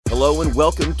Hello and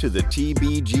welcome to the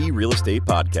TBG Real Estate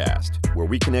Podcast, where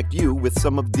we connect you with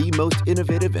some of the most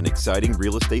innovative and exciting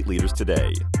real estate leaders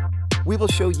today. We will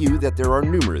show you that there are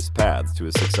numerous paths to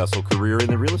a successful career in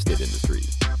the real estate industry,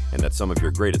 and that some of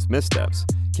your greatest missteps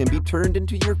can be turned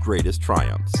into your greatest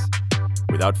triumphs.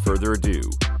 Without further ado,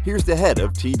 here's the head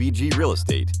of TBG Real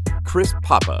Estate, Chris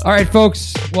Papa. All right,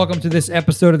 folks, welcome to this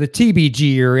episode of the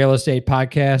TBG Real Estate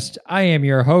Podcast. I am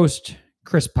your host,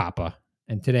 Chris Papa,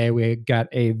 and today we got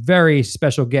a very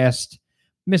special guest,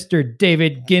 Mr.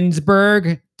 David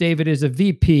Ginsberg. David is a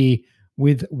VP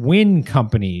with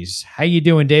WinnCompanies. How you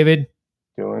doing, David?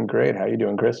 Doing great. How you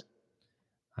doing, Chris?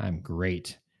 I'm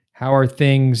great. How are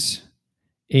things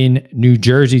in New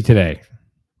Jersey today?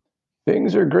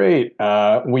 Things are great.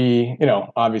 Obviously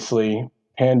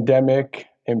pandemic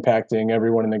impacting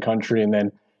everyone in the country. And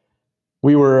then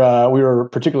we were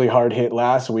particularly hard hit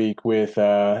last week with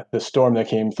the storm that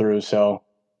came through. So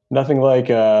nothing like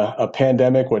a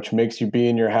pandemic, which makes you be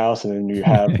in your house and then you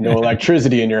have no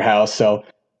electricity in your house. So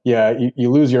yeah, you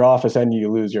lose your office and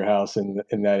you lose your house in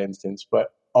that instance.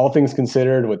 But all things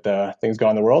considered, with the things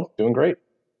going on in the world, doing great.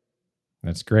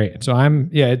 That's great. So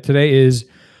today is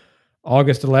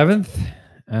August 11th,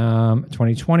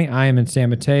 2020. I am in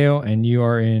San Mateo and you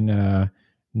are in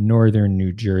northern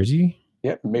New Jersey.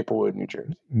 Yep, Maplewood,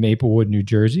 New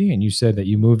Jersey. And you said that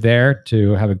you moved there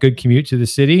to have a good commute to the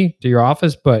city, to your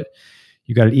office, but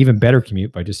you got an even better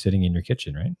commute by just sitting in your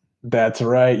kitchen, right? That's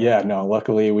right. Yeah, no,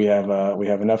 luckily we have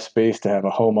enough space to have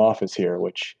a home office here,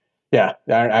 which, yeah,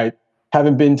 I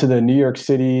haven't been to the New York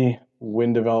City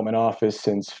Wynn Development office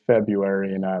since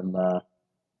February, and I'm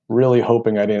really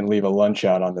hoping I didn't leave a lunch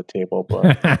out on the table.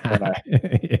 But when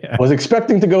I was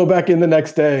expecting to go back in the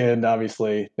next day, and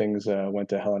obviously things went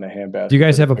to hell in a handbasket. Do you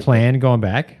guys have a plan going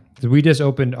back? Because we just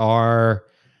opened our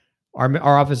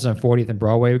office is on 40th and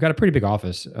Broadway. We've got a pretty big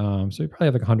office, so we probably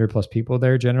have like 100 plus people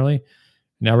there generally.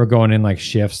 Now we're going in like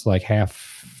shifts, like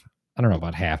half. I don't know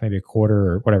about half, maybe a quarter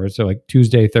or whatever. So like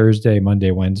Tuesday, Thursday,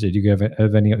 Monday, Wednesday. Do you have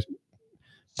any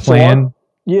plan?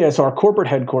 So our corporate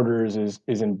headquarters is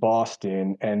in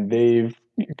Boston, and they've,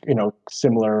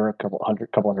 similar, a couple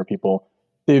hundred people.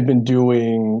 They've been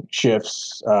doing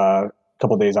shifts,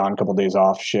 couple days on, couple days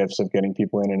off shifts of getting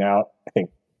people in and out. I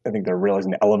think they're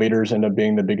realizing the elevators end up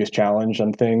being the biggest challenge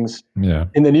on things. Yeah.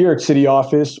 In the New York City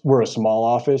office, we're a small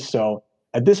office, so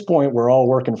at this point we're all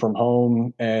working from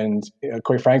home, and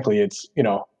quite frankly, it's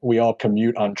we all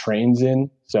commute on trains in.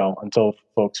 So until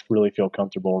folks really feel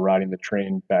comfortable riding the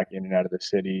train back in and out of the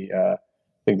city, I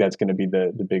think that's going to be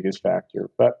the biggest factor.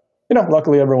 But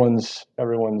luckily everyone's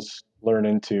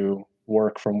learning to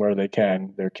work from where they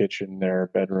can, their kitchen,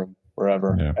 their bedroom,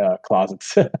 wherever,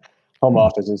 closets, home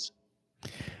offices.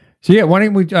 So yeah, why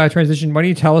don't we transition? Why don't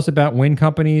you tell us about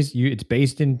WinnCompanies? It's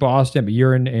based in Boston, but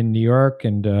you're in New York,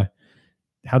 and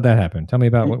how'd that happen? Tell me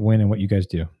about what Wynn and what you guys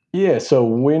do. Yeah, so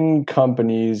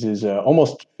WinnCompanies is a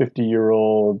almost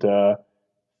 50-year-old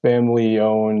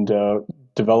family-owned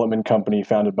development company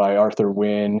founded by Arthur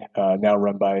Wynn, now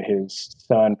run by his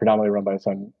son, predominantly run by his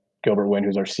son, Gilbert Wynn,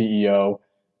 who's our CEO.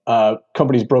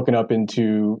 Company's broken up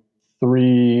into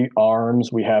three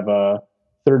arms. We have a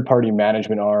third-party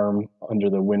management arm under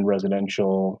the Wynn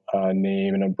Residential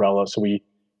name and umbrella. So we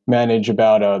manage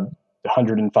about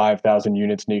 105,000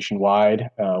 units nationwide.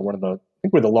 I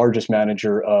think we're the largest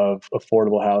manager of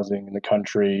affordable housing in the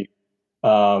country,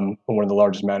 and one of the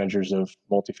largest managers of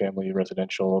multifamily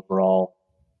residential overall.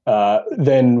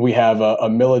 Then we have a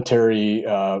military,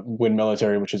 Wynn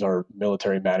Military, which is our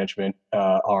military management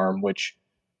arm, which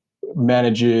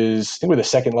manages, I think we're the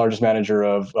second largest manager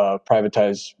of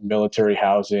privatized military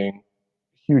housing,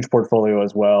 huge portfolio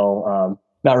as well.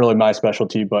 Not really my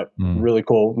specialty, but really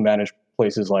cool. Manage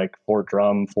places like Fort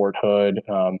Drum, Fort Hood.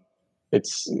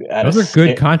 Those are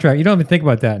good contracts. You don't even think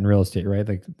about that in real estate, right?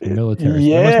 Like the military.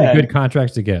 Yeah. There must be good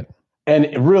contracts to get. And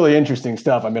really interesting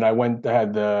stuff. I mean, I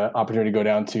had the opportunity to go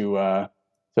down to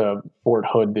Fort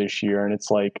Hood this year, and it's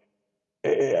like,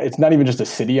 it's not even just a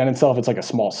city on itself. It's like a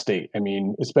small state. I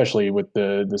mean, especially with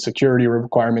the security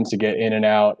requirements to get in and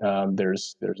out.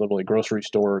 There's literally grocery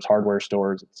stores, hardware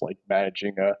stores. It's like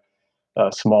managing a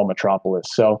small metropolis.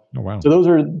 So, So those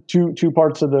are two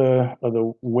parts of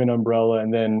the Wynn umbrella,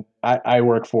 and then I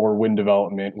work for Wynn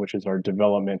Development, which is our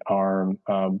development arm,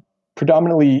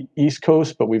 predominantly East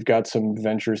Coast, but we've got some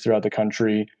ventures throughout the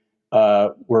country.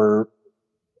 We're,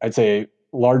 I'd say,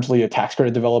 largely a tax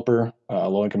credit developer.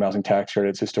 Low-income housing tax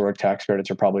credits, historic tax credits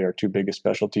are probably our two biggest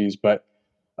specialties, but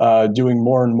doing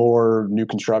more and more new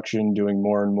construction, doing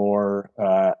more and more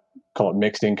call it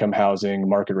mixed income housing,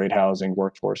 market rate housing,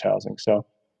 workforce housing. So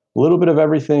a little bit of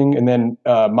everything. And then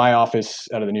my office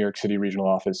out of the New York City regional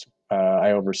office,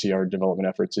 I oversee our development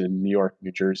efforts in New York,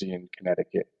 New Jersey, and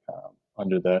Connecticut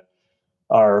under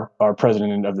our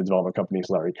president of the development company is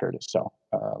Larry Curtis. So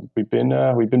we've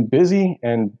been busy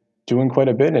and doing quite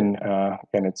a bit, and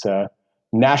it's a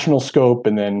national scope,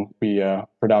 and then we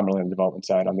predominantly on the development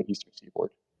side on the Eastern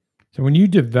Seaboard. So when you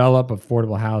develop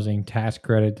affordable housing, tax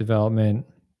credit development,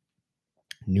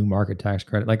 new market tax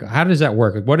credit, like how does that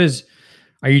work? Like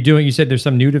are you doing, you said there's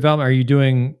some new development. Are you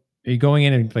going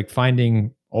in and like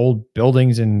finding old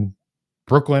buildings in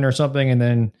Brooklyn or something and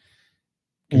then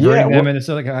converting them? And it's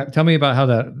like, tell me about how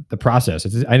the process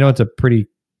is. I know it's a pretty.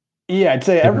 Yeah, I'd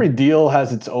say every deal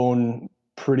has its own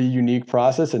pretty unique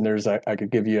process. And I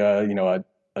could give you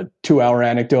a 2-hour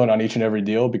anecdote on each and every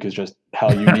deal because just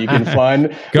how unique and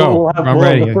fun. We'll have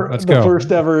the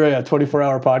first ever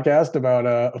 24-hour podcast about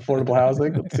affordable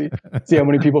housing. Let's see how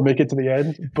many people make it to the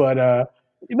end. But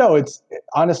it's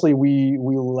honestly we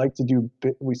like to do.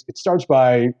 It starts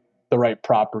by the right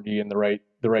property and the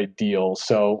right deal.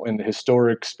 So in the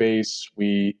historic space,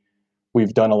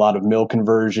 we've done a lot of mill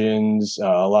conversions,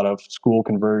 a lot of school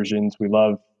conversions. We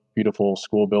love beautiful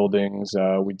school buildings.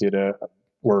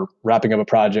 We're wrapping up a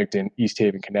project in East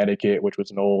Haven, Connecticut, which was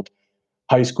an old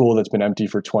high school that's been empty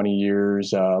for 20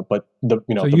 years. So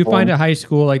you find a high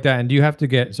school like that, and do you have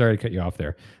to sorry to cut you off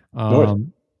there.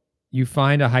 You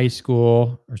find a high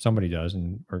school, or somebody does,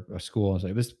 or a school, and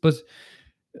say, this,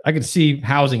 I can see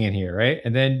housing in here, right?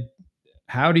 And then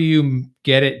how do you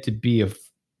get it to be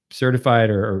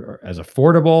certified or as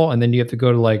affordable? And then you have to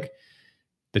go to like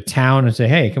the town and say,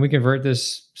 hey, can we convert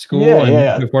this school to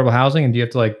affordable housing? And do you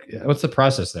have to what's the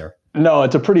process there? No,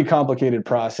 it's a pretty complicated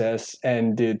process.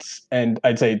 And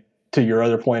I'd say to your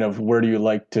other point of where do you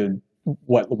like to,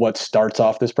 what starts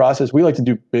off this process? We like to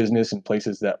do business in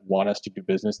places that want us to do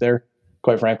business there,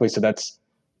 quite frankly. So that's,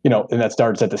 and that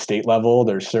starts at the state level.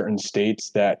 There's certain states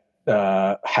that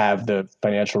have the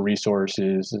financial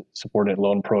resources, supported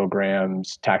loan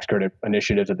programs, tax credit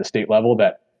initiatives at the state level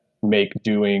that make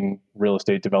doing real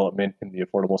estate development in the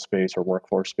affordable space or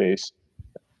workforce space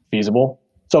feasible.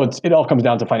 So it all comes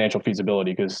down to financial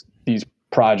feasibility because these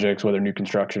projects, whether new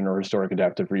construction or historic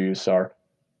adaptive reuse, are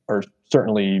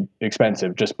certainly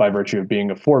expensive. Just by virtue of being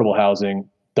affordable housing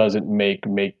doesn't make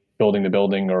building the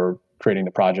building or creating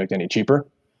the project any cheaper.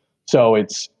 So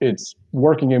it's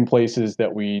working in places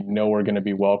that we know are going to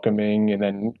be welcoming and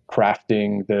then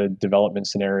crafting the development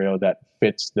scenario that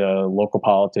fits the local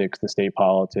politics, the state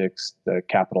politics, the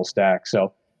capital stack.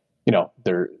 So,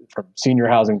 they're from senior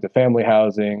housing to family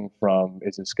housing,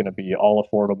 is this going to be all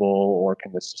affordable or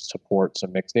can this support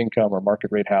some mixed income or market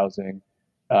rate housing?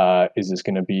 Is this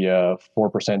going to be a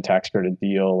 4% tax credit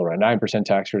deal or a 9%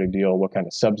 tax credit deal? What kind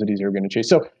of subsidies are we going to chase?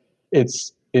 So I'd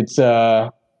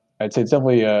say it's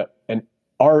definitely an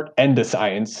art and a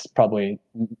science, probably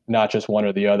not just one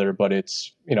or the other, but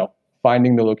it's,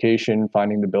 finding the location,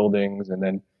 finding the buildings, and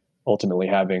then ultimately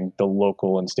having the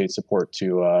local and state support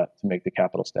to make the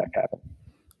capital stack happen.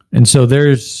 And so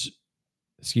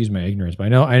excuse my ignorance,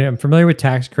 but I am familiar with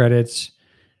tax credits.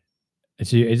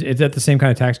 Is that the same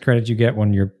kind of tax credits you get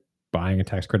when you're buying a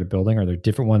tax credit building? Are there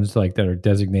different ones that are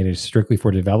designated strictly for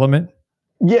development?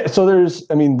 Yeah, so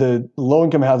the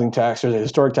low-income housing tax, or the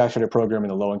historic tax credit program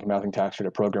and the low-income housing tax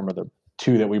credit program are the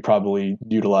two that we probably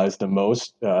utilize the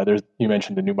most. You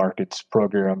mentioned the New Markets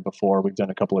program before. We've done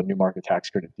a couple of New Market tax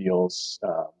credit deals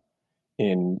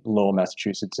in Lowell,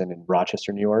 Massachusetts, and in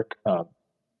Rochester, New York.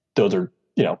 Those are,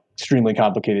 extremely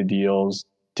complicated deals,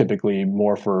 typically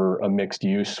more for a mixed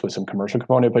use with some commercial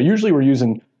component. But usually we're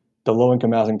using the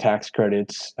low-income housing tax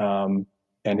credits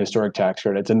and historic tax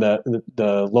credits. And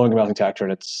the low-income housing tax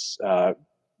credits,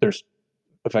 there's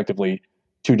effectively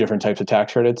two different types of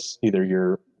tax credits. Either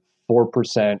your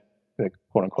 4%,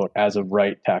 quote unquote, as of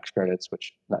right tax credits,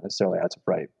 which not necessarily as of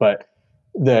right, but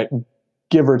that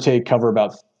give or take cover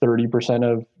about 30%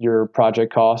 of your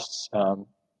project costs,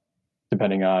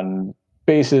 depending on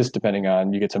basis,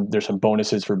 there's some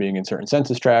bonuses for being in certain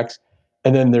census tracts.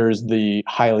 And then there's the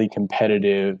highly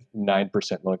competitive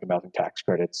 9% low-income housing tax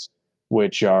credits,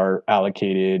 which are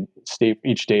allocated.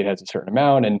 Each state has a certain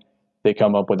amount, and they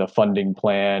come up with a funding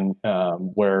plan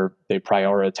where they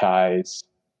prioritize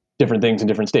different things in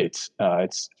different states.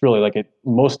 It's really like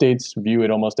most states view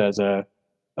it almost as a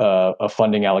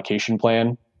funding allocation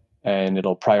plan, and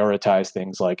it'll prioritize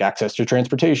things like access to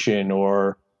transportation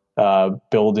or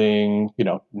building,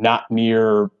 not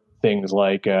near things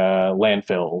like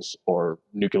landfills or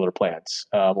nuclear plants,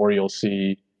 or you'll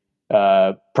see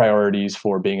priorities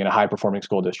for being in a high performing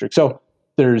school district. So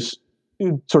there's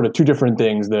sort of two different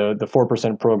things. The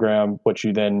 4% program, which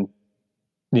you then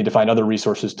need to find other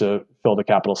resources to fill the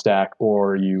capital stack,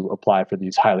 or you apply for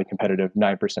these highly competitive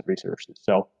 9% resources.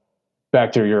 So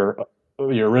back to your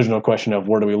original question of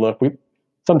where do we look?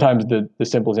 Sometimes the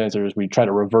simplest answer is we try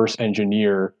to reverse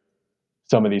engineer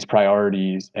some of these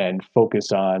priorities and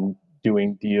focus on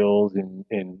doing deals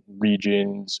in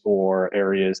regions or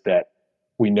areas that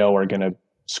we know are going to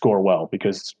score well,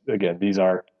 because again, these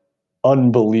are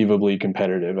unbelievably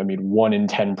competitive. I mean, 1 in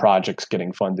 10 projects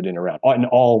getting funded in around, and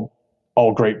all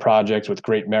great projects with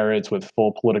great merits, with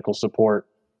full political support.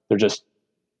 There just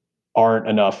aren't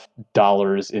enough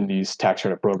dollars in these tax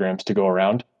credit programs to go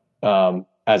around.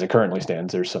 As it currently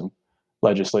stands, there's some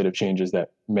legislative changes that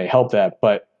may help that,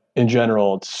 but in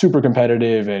general, it's super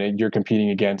competitive, and you're competing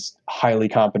against highly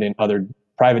competent other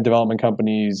private development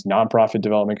companies, nonprofit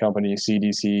development companies,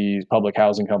 CDCs, public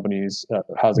housing companies,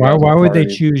 housing. Why would they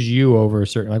choose you over a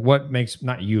certain, like, what makes,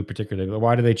 not you particularly, but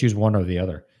why do they choose one or the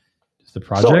other? Is the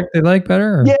project they like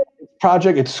better? Or? Yeah,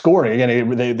 project, it's scoring.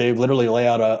 Again, they literally lay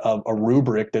out a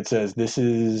rubric that says this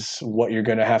is what you're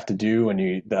going to have to do,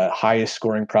 and the highest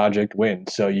scoring project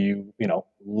wins. So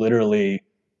literally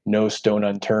no stone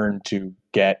unturned to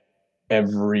get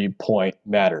every point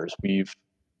matters.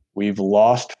 We've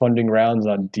lost funding rounds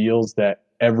on deals that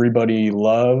everybody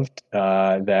loved.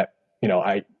 That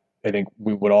I think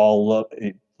we would all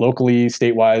locally,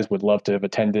 statewide, would love to have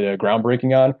attended a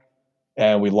groundbreaking on,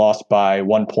 and we lost by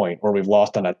 1 point, or we've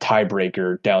lost on a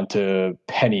tiebreaker down to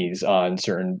pennies on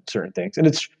certain things. And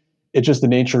it's just the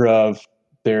nature of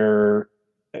there's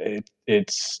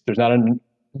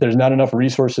not enough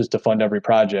resources to fund every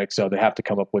project, so they have to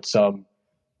come up with some,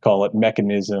 call it,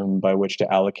 mechanism by which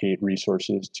to allocate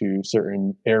resources to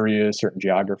certain areas, certain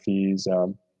geographies.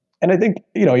 And I think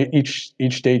each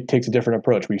state takes a different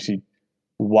approach. We see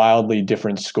wildly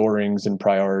different scorings and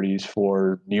priorities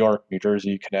for New York, New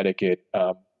Jersey, Connecticut.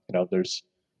 There's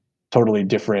totally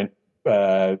different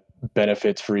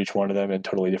benefits for each one of them, and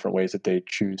totally different ways that they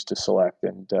choose to select.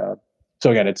 And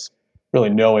so again, it's really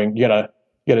knowing. You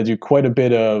gotta do quite a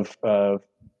bit of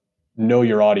know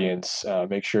your audience.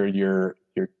 Make sure you're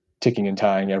ticking and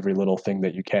tying every little thing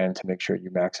that you can to make sure you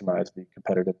maximize the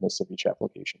competitiveness of each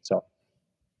application. So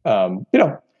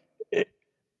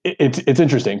it's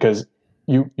interesting because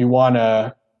you want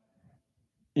to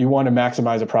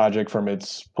maximize a project from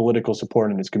its political support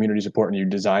and its community support, and you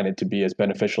design it to be as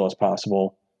beneficial as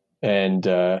possible and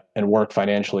work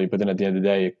financially. But then at the end of the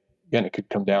day, again, it could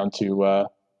come down to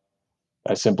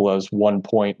as simple as 1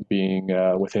 point being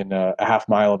within a half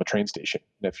mile of a train station.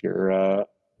 And if you're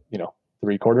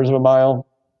 3/4 of a mile,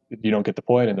 you don't get the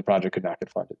point, and the project could not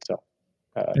get funded. So.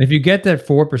 And if you get that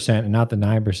 4% and not the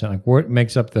 9%, like, what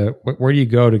makes up where do you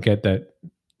go to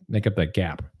make up that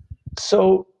gap?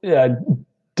 So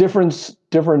different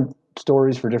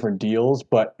stories for different deals,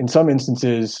 but in some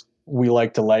instances, we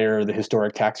like to layer the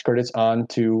historic tax credits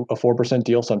onto a 4%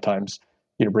 deal. Sometimes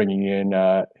bringing in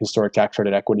historic tax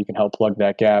credit equity can help plug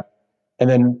that gap. And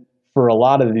then for a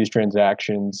lot of these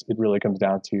transactions, it really comes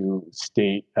down to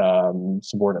state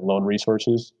subordinate loan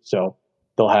resources. So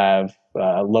they'll have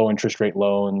low interest rate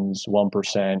loans,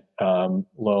 1%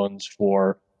 loans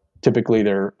for, typically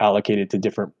they're allocated to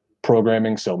different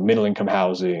programming. So middle income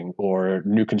housing, or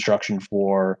new construction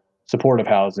for supportive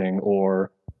housing,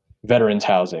 or veterans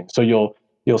housing. So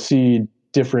you'll see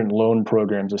different loan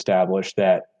programs established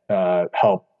that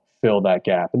help fill that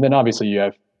gap. And then obviously you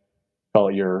have, call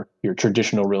it, your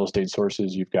traditional real estate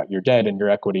sources. You've got your debt and your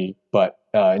equity, but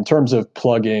in terms of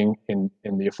plugging in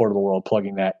the affordable world,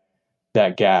 plugging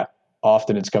that gap,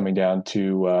 often it's coming down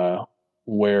to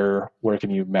where can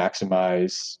you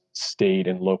maximize state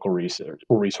and local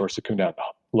resources. Come down to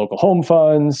local home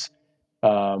funds,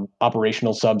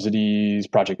 operational subsidies,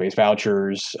 project-based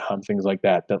vouchers, things like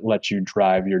that let you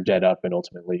drive your debt up and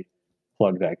ultimately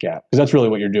plug that gap. Because that's really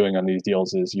what you're doing on these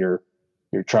deals, is you're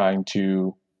trying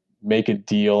to make a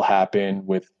deal happen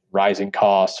with rising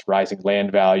costs, rising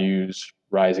land values,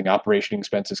 rising operation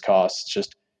expenses costs.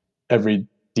 Just every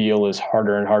deal is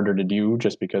harder and harder to do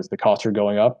just because the costs are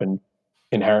going up, and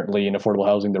inherently in affordable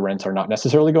housing, the rents are not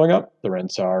necessarily going up. The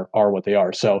rents are what they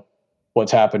are. So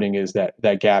what's happening is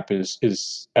that gap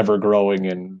is ever growing,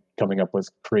 and coming up with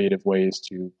creative ways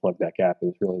to plug that gap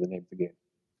is really the name of the game.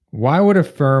 Why would a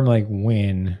firm like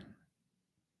Win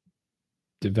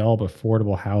develop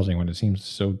affordable housing when it seems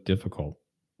so difficult,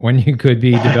 when you could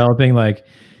be developing like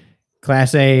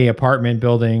Class A apartment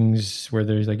buildings where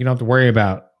there's you don't have to worry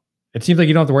about, it seems like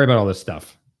you don't have to worry about all this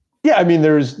stuff. Yeah, I mean,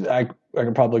 I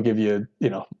can probably give you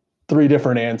 3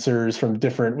 different answers from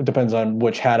different. It depends on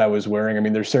which hat I was wearing. I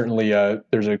mean, there's certainly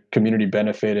there's a community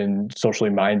benefit and socially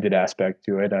minded aspect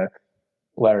to it.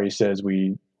 Larry says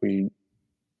we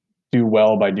do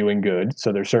well by doing good.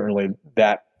 So there's certainly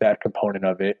that component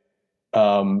of it.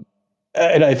 And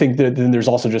I think that then there's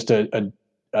also just there's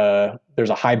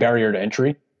a high barrier to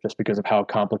entry just because of how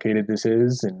complicated this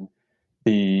is and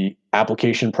the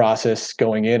application process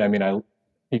going in. I mean,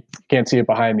 you can't see it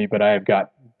behind me, but I have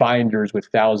got binders with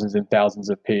thousands and thousands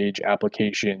of page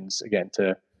applications, again,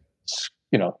 to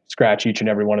scratch each and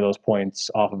every one of those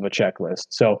points off of a checklist.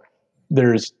 So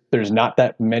there's not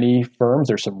that many firms.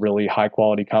 There's some really high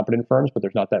quality, competent firms, but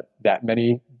there's not that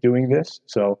many doing this.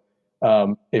 So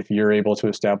if you're able to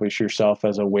establish yourself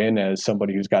as a win, as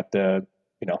somebody who's got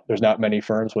there's not many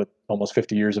firms with almost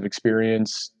 50 years of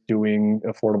experience doing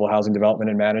affordable housing development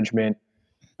and management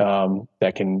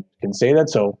that can say that.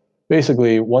 So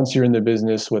basically, once you're in the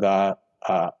business with a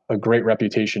great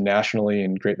reputation nationally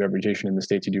and great reputation in the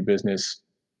states you do business,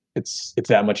 it's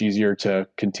that much easier to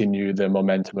continue the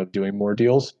momentum of doing more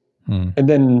deals. And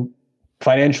then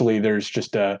financially, there's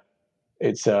just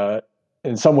in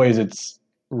some ways it's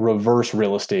reverse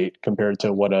real estate compared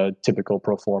to what a typical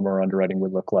pro forma or underwriting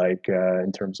would look like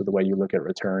in terms of the way you look at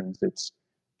returns.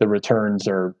 The returns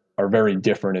are very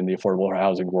different in the affordable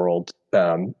housing world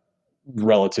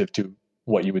relative to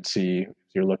what you would see if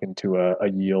you're looking to a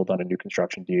yield on a new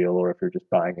construction deal or if you're just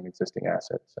buying an existing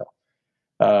asset. So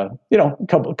a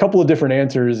couple of different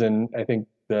answers, and I think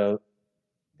the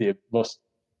most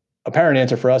apparent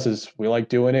answer for us is we like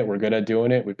doing it. We're good at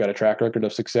doing it. We've got a track record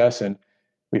of success, and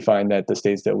we find that the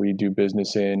states that we do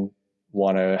business in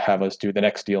want to have us do the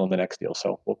next deal and the next deal.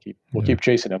 So we'll keep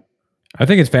chasing them. I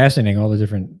think it's fascinating, all the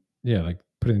different, like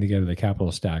putting together the capital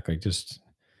stack. Like, just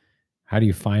how do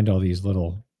you find all these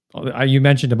little? You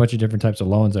mentioned a bunch of different types of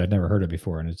loans I'd never heard of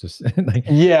before, and it's just like,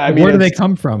 I mean, where do they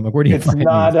come from? Like, where do you find these?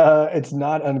 It's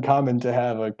not uncommon to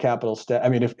have a capital stack. I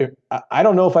mean, if I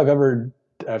don't know if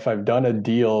I've done a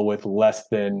deal with less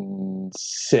than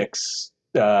 6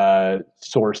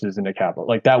 sources in a capital.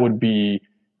 Like that would be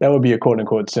a quote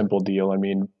unquote simple deal. I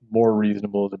mean, more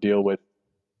reasonable to deal with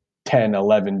 10,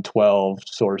 11, 12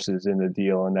 sources in the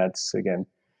deal. And that's, again,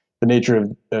 the nature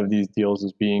of these deals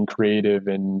is being creative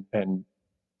and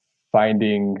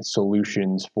finding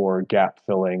solutions for gap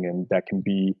filling. And that can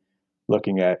be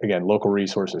looking at, again, local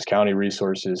resources, county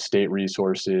resources, state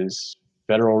resources,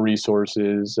 federal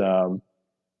resources.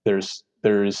 There's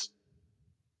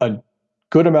a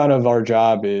good amount of our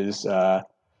job is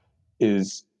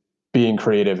being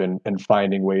creative and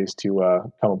finding ways to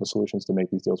come up with solutions to make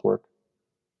these deals work.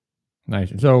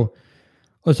 Nice. So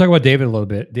let's talk about David a little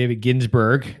bit. David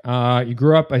Ginsberg. You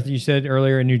grew up, I think you said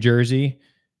earlier, in New Jersey.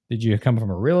 Did you come from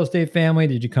a real estate family?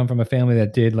 Did you come from a family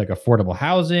that did like affordable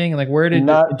housing? Like, where did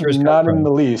the interest come from? Not in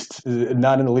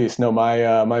the least. No,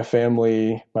 my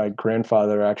family, my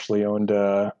grandfather actually owned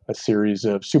a series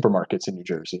of supermarkets in New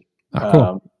Jersey. Oh,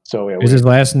 cool. So yeah, is his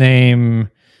last name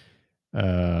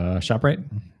ShopRite?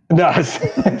 No, his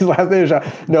last name is Shop.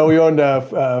 No, we owned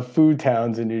food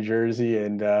towns in New Jersey,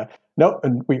 and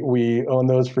and we owned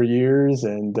those for years.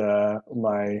 And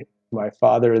my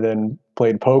father then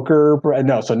played poker.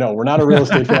 No, we're not a real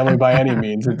estate family by any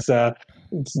means. It's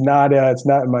not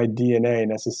in my DNA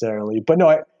necessarily. But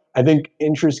no, I think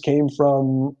interest came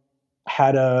from always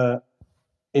had an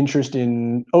interest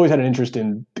in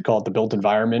call it the built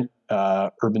environment,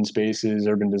 urban spaces,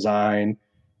 urban design.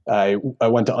 I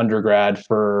went to undergrad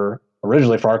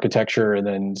originally for architecture and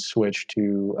then switched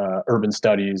to urban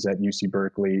studies at UC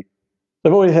Berkeley.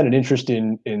 I've always had an interest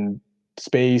in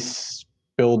space,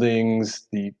 buildings,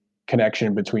 the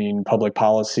connection between public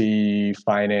policy,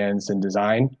 finance, and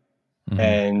design. Mm-hmm.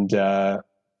 And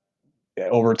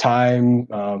over time,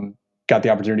 got the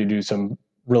opportunity to do some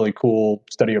really cool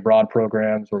study abroad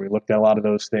programs where we looked at a lot of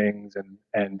those things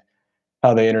and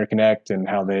how they interconnect and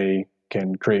how they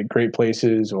can create great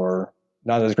places or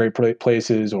not as great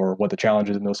places, or what the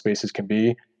challenges in those spaces can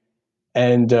be.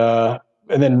 And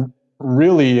then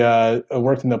really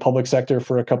worked in the public sector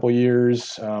for a couple of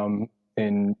years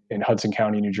in Hudson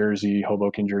County, New Jersey,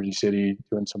 Hoboken, Jersey City,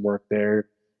 doing some work there.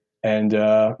 And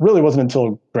really wasn't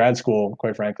until grad school,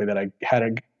 quite frankly, that I had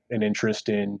an interest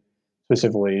in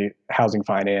specifically housing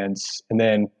finance. And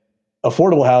then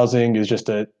affordable housing is just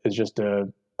a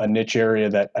niche area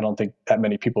that I don't think that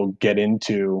many people get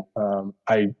into.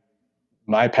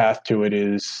 My path to it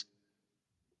is,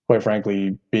 quite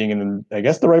frankly, being in, I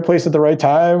guess, the right place at the right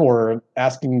time, or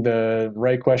asking the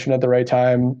right question at the right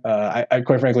time. I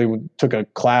quite frankly took a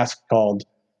class called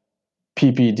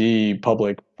PPD,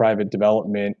 Public-Private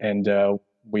Development, and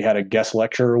we had a guest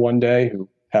lecturer one day who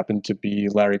happened to be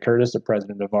Larry Curtis, the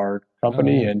president of our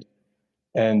company,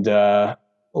 and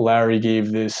Larry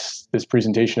gave this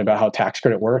presentation about how tax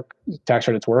credits work,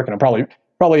 and I'm probably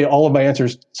probably all of my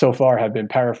answers so far have been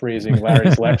paraphrasing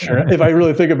Larry's lecture. If I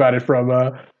really think about it from, I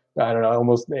don't know,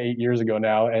 almost 8 years ago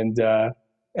now.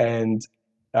 And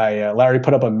Larry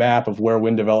put up a map of where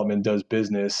wind development does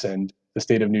business, and the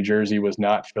state of New Jersey was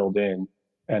not filled in.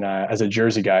 And as a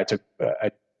Jersey guy, I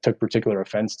took particular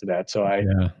offense to that. So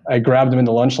I grabbed him in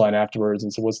the lunch line afterwards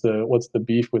and said, what's the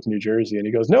beef with New Jersey? And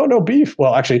he goes, no beef.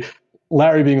 Well, actually,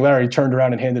 Larry being Larry turned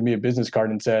around and handed me a business card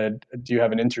and said, do you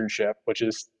have an internship? Which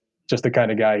is just the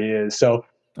kind of guy he is. So,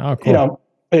 cool.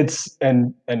 it's,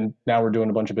 and now we're doing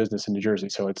a bunch of business in New Jersey.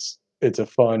 So it's a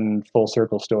fun full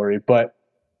circle story, but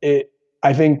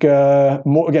I think,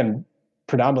 more, again,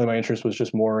 predominantly my interest was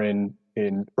just more in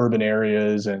urban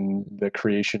areas and the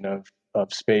creation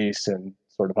of space and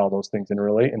sort of how those things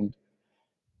interrelate, and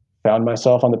found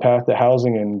myself on the path to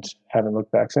housing and haven't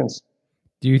looked back since.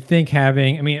 Do you think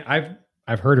having, I mean,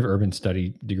 I've heard of urban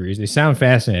study degrees. They sound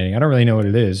fascinating. I don't really know what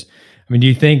it is. I mean, do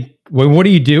you think, what do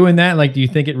you do in that? Like, do you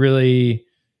think it really,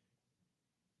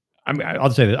 I mean,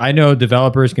 I'll say that I know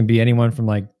developers can be anyone from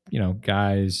like,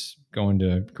 guys going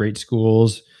to great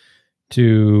schools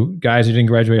to guys who didn't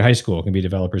graduate high school can be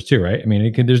developers too, right? I mean,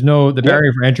 the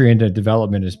barrier for entry into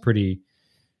development is pretty,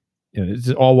 it's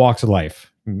all walks of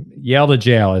life, Yale to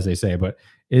jail, as they say. But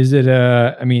is it,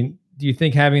 I mean, do you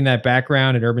think having that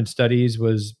background in urban studies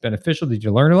was beneficial? Did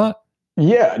you learn a lot?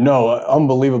 Yeah, no,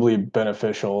 unbelievably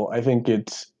beneficial. I think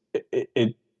it,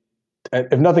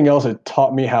 if nothing else, it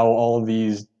taught me how all of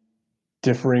these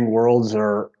differing worlds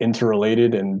are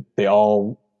interrelated, and they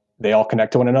all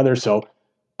connect to one another. So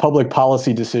public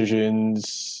policy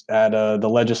decisions at the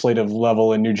legislative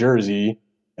level in New Jersey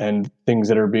and things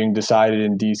that are being decided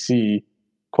in DC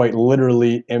quite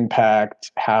literally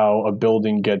impact how a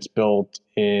building gets built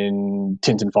in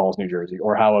Tinton Falls, New Jersey,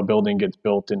 or how a building gets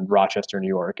built in Rochester, New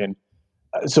York. And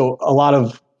so a lot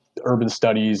of urban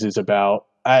studies is about,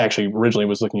 I actually originally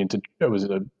was looking into, it was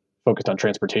focused on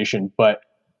transportation, but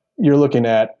you're looking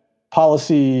at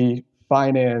policy,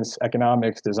 finance,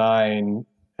 economics, design,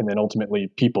 and then ultimately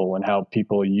people and how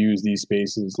people use these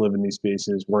spaces, live in these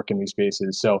spaces, work in these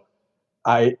spaces. So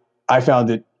I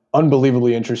found it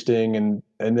unbelievably interesting. And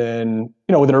then,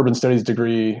 with an urban studies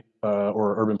degree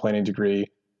or urban planning degree,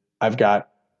 I've got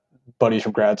buddies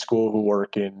from grad school who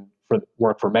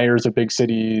work for mayors of big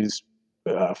cities,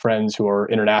 friends who are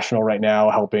international right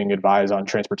now, helping advise on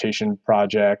transportation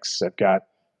projects. I've got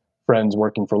friends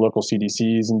working for local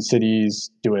CDCs in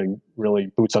cities, doing really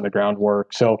boots on the ground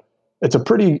work. So it's a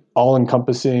pretty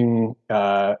all-encompassing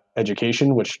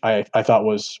education, which I thought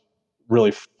was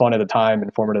really fun at the time,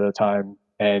 informative at the time,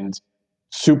 and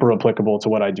super applicable to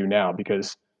what I do now,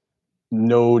 because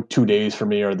no 2 days for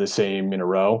me are the same in a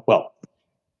row. Well,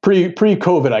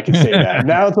 pre-COVID, I could say that.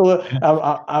 Now it's a little,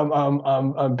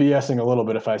 I'm BSing a little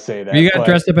bit if I say that. You got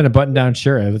dressed up in a button-down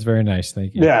shirt. That's very nice.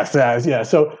 Thank you. Yes, yeah.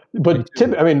 So, but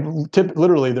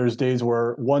literally, there's days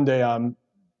where one day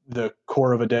the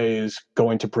core of a day is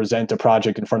going to present a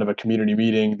project in front of a community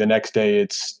meeting. The next day,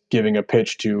 it's giving a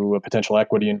pitch to a potential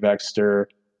equity investor.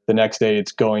 The next day,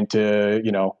 it's going to,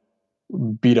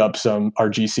 beat up some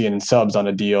RGC and subs on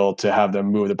a deal to have them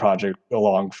move the project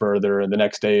along further. The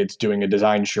next day, it's doing a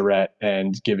design charrette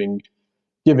and giving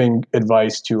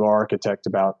advice to our architect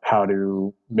about how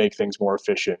to make things more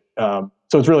efficient. So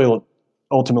it's really,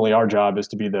 ultimately, our job is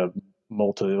to be the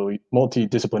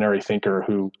multidisciplinary thinker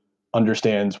who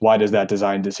understands why does that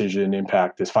design decision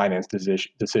impact this finance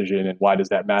decision, and why does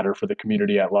that matter for the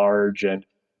community at large. And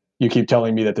you keep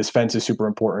telling me that this fence is super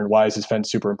important. Why is this fence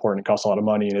super important? It costs a lot of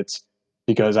money. And it's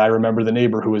because I remember the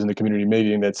neighbor who was in the community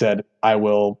meeting that said, I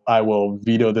will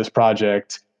veto this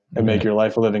project and make your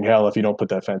life a living hell if you don't put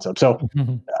that fence up. So,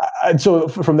 so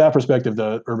from that perspective,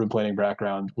 the urban planning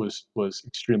background was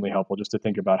extremely helpful, just to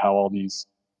think about how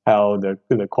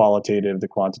the qualitative, the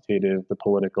quantitative, the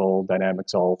political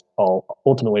dynamics all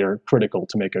ultimately are critical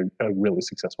to make a really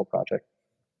successful project.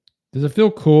 Does it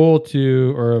feel cool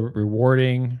or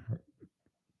rewarding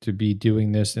to be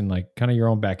doing this in like kind of your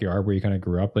own backyard where you kind of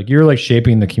grew up? Like you're like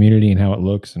shaping the community and how it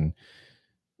looks. And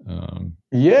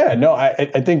yeah, no,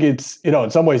 I think it's,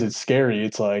 in some ways it's scary.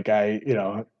 It's like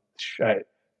God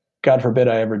forbid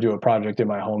I ever do a project in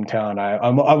my hometown. I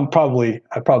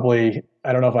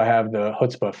don't know if I have the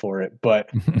chutzpah for it,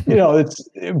 but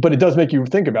but it does make you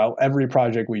think about every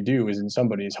project we do is in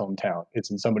somebody's hometown. It's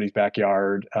in somebody's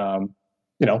backyard. And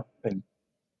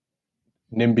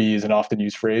NIMBY is an often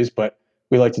used phrase, but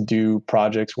we like to do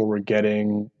projects where we're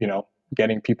getting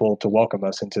people to welcome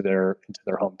us into their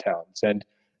hometowns. And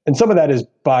some of that is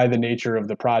by the nature of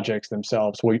the projects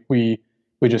themselves. We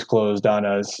we just closed on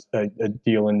a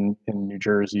deal in New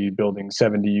Jersey, building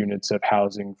 70 units of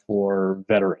housing for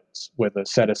veterans, with a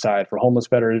set aside for homeless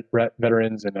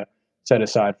veterans and a set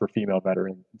aside for female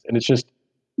veterans. And it's just,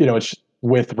 it's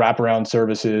with wraparound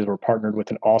services. We're partnered with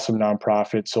an awesome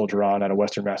nonprofit, Soldier On, out of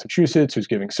Western Massachusetts, who's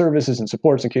giving services and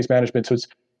supports and case management. So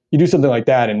you do something like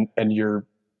that, and you're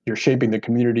shaping the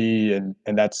community, and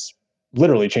that's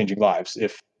literally changing lives.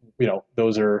 If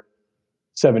those are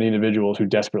 70 individuals who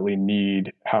desperately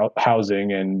need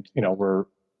housing, and we're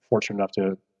fortunate enough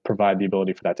to provide the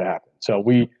ability for that to happen. So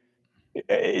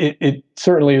it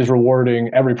certainly is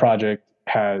rewarding. Every project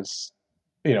has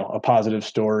a positive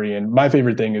story, and my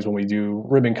favorite thing is when we do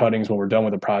ribbon cuttings, when we're done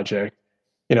with a project,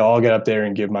 I'll get up there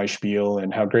and give my spiel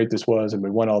and how great this was, and we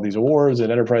won all these awards at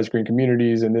Enterprise Green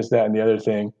Communities and this, that, and the other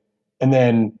thing. And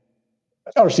then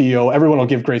our CEO, everyone will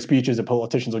give great speeches, the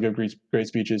politicians will give great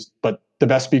speeches, but the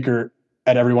best speaker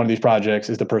at every one of these projects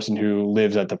is the person who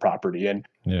lives at the property. And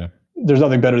there's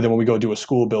nothing better than when we go do a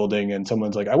school building and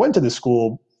someone's like, I went to this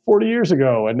school 40 years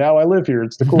ago and now I live here.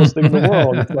 It's the coolest thing in the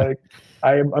world. It's like,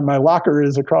 my locker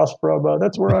is across from,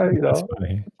 that's where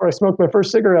where I smoked my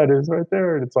first cigarette is right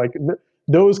there. And it's like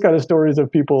those kind of stories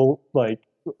of people like,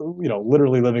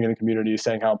 literally living in a community,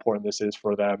 saying how important this is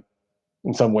for them.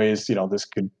 In some ways, this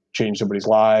could change somebody's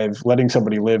life, letting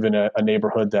somebody live in a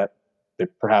neighborhood that they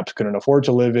perhaps couldn't afford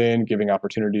to live in, giving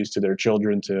opportunities to their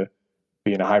children to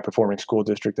be in a high-performing school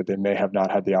district that they may have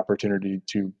not had the opportunity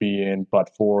to be in, but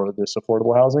for this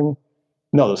affordable housing.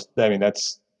 No,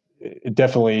 it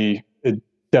definitely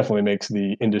makes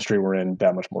the industry we're in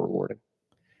that much more rewarding.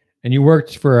 And you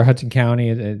worked for Hudson County,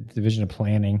 a division of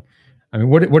planning. I mean,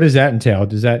 what does that entail?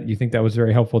 You think that was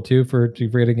very helpful too for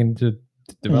getting into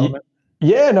development?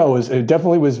 Yeah, no, it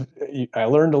definitely was. I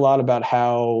learned a lot about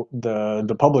how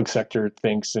the public sector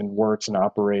thinks and works and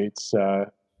operates.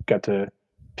 Got to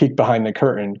peek behind the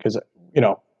curtain because,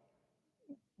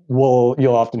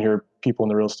 you'll often hear people in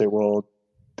the real estate world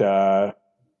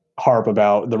harp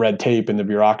about the red tape and the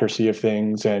bureaucracy of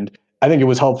things. And I think it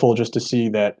was helpful just to see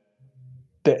that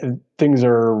things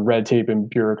are red tape and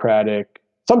bureaucratic.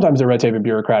 Sometimes they're red tape and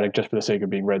bureaucratic just for the sake of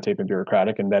being red tape and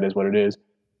bureaucratic, and that is what it is.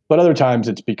 But other times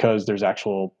it's because there's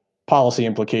actual policy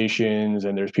implications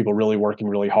and there's people really working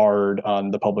really hard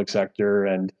on the public sector,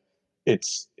 and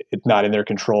it's not in their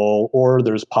control, or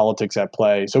there's politics at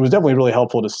play. So it was definitely really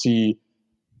helpful to see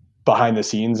behind the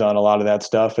scenes on a lot of that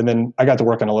stuff. And then I got to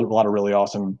work on a lot of really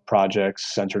awesome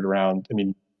projects centered around,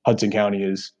 Hudson County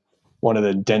is one of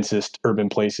the densest urban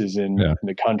places in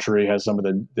the country, has some of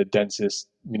the densest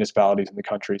municipalities in the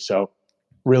country. So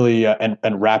really and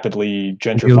rapidly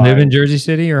gentrifying. Did you live in Jersey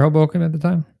City or Hoboken at the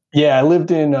time? Yeah, I lived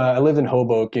in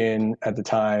Hoboken at the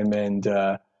time,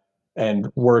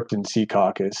 and worked in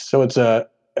Secaucus. So it's a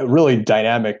really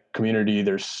dynamic community.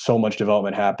 There's so much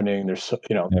development happening. There's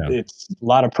it's a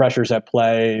lot of pressures at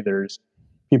play. There's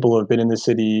people who have been in the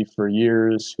city for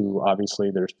years who obviously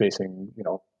they're facing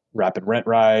rapid rent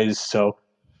rise. So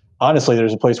honestly,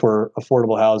 there's a place where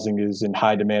affordable housing is in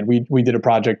high demand. We did a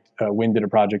project, Win did a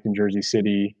project in Jersey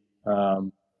City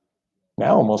now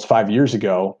almost 5 years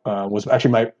ago. Was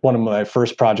actually one of my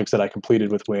first projects that I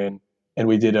completed with Win. And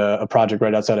we did a project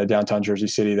right outside of downtown Jersey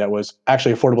City that was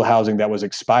actually affordable housing that was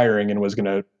expiring and was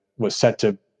set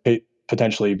to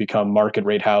potentially become market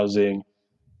rate housing.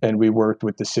 And we worked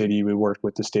with the city, we worked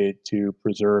with the state to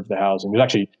preserve the housing. There's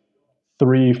actually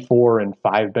 3, 4, and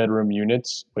 5 bedroom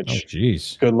units, which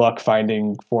good luck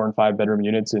finding 4 and 5 bedroom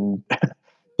units in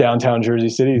downtown Jersey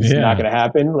City. It's not going to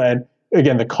happen. And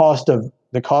again, the cost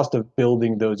of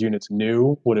building those units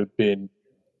new would have been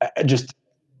just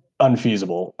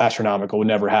unfeasible, astronomical, would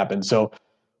never happen. So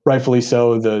rightfully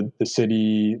so, the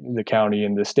city, the county,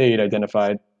 and the state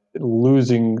identified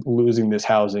losing this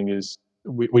housing is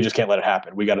we just can't let it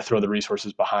happen. We got to throw the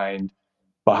resources behind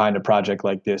a project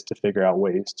like this to figure out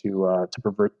ways to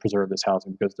preserve this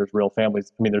housing, because there's real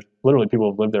families. There's literally people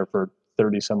who have lived there for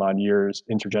 30 some odd years,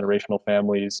 intergenerational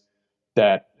families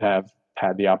that have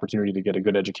had the opportunity to get a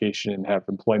good education and have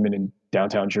employment in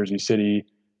downtown Jersey City.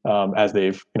 As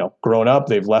they've grown up,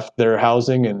 they've left their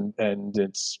housing, and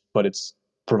it's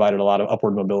provided a lot of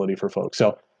upward mobility for folks.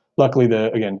 So luckily,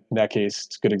 in that case,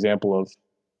 it's a good example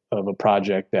of a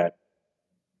project that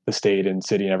the state and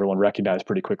city and everyone recognized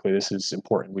pretty quickly. This is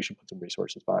important. We should put some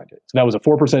resources behind it. So that was a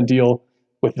 4% deal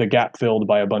with the gap filled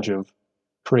by a bunch of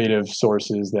creative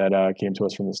sources that came to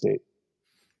us from the state.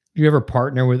 Do you ever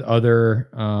partner with other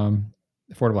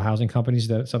affordable housing companies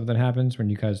that something happens when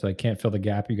you guys can't fill the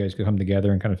gap? You guys could come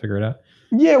together and kind of figure it out?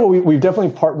 Yeah, well, we've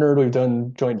definitely partnered. We've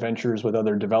done joint ventures with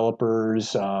other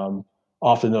developers.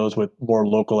 often those with more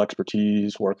local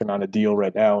expertise, working on a deal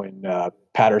right now in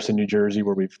Paterson, New Jersey,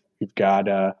 where we've got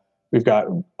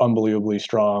unbelievably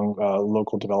strong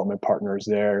local development partners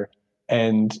there,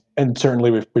 and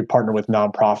certainly we partner with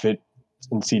nonprofit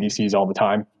and CDCs all the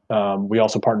time. We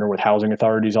also partner with housing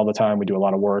authorities all the time. We do a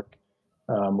lot of work,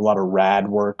 a lot of rad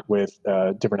work with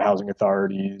different housing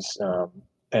authorities,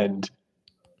 and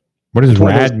what does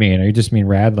rad mean? Are you just mean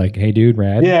rad, like, hey dude,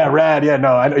 rad? Yeah, rad. Yeah,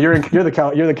 no, you're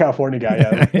the California guy.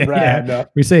 Yeah, rad. Yeah,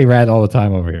 we say rad all the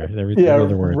time over here. Every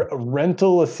other word.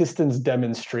 Rental assistance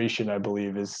demonstration, I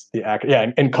believe, is the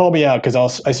Yeah, and call me out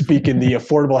because I speak in the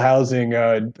affordable housing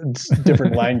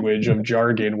different language of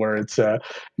jargon where it's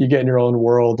you get in your own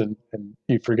world and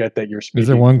you forget that you're speaking. Is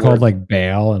there one called like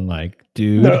bail and like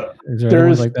dude? No, is there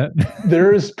ones like that?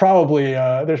 there's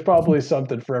probably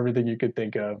something for everything you could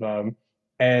think of.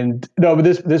 And no, but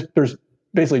there's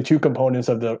basically two components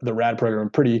of the RAD program.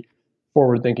 Pretty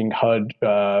forward-thinking HUD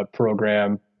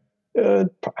program. I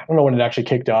don't know when it actually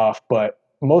kicked off, but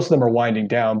most of them are winding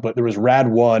down. But there was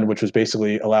RAD 1, which was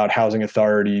basically allowed housing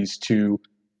authorities to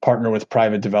partner with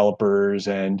private developers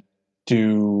and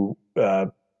do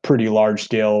pretty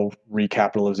large-scale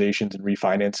recapitalizations and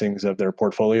refinancings of their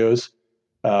portfolios.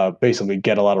 Basically,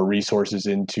 get a lot of resources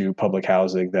into public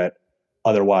housing that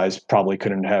otherwise probably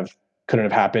couldn't have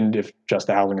happened if just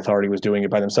the housing authority was doing it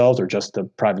by themselves or just the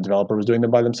private developer was doing them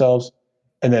by themselves.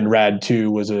 And then RAD 2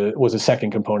 was a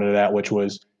second component of that, which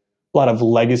was a lot of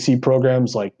legacy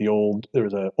programs like there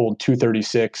was an old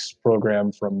 236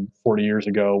 program from 40 years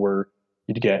ago where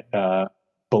you'd get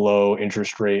below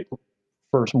interest rate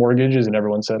first mortgages, and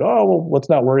everyone said, oh, well, let's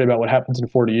not worry about what happens in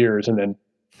 40 years. And then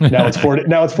now it's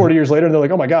 40 years later, and they're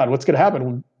like, oh my God, what's going to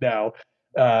happen now?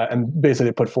 And basically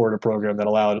they put forward a program that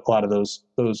allowed a lot of those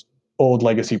old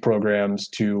legacy programs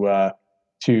to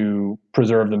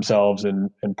preserve themselves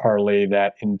and parlay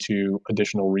that into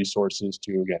additional resources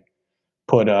to, again,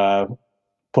 put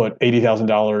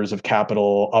 $80,000 of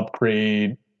capital,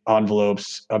 upgrade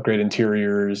envelopes, upgrade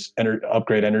interiors,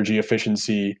 upgrade energy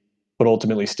efficiency, but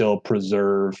ultimately still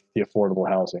preserve the affordable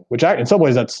housing, which in some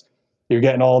ways you're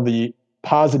getting all the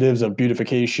positives of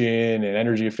beautification and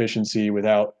energy efficiency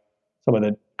without some of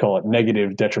the, call it,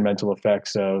 negative detrimental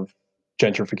effects of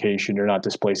gentrification. You're not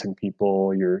displacing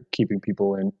people, you're keeping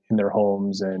people in their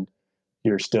homes, and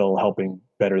you're still helping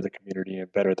better the community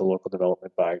and better the local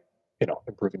development by,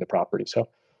 improving the property. So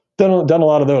done a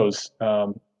lot of those.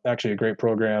 Actually a great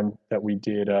program that we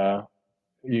did.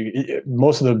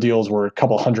 Most of the deals were a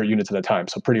couple hundred units at a time.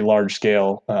 So pretty large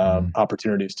scale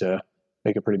opportunities to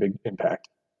make a pretty big impact.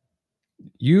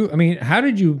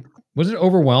 Was it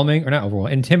overwhelming or not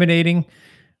overwhelming, intimidating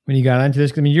when you got into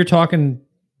this? I mean, you're talking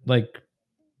like,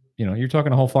 you're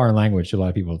talking a whole foreign language to a lot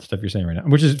of people, the stuff you're saying right now,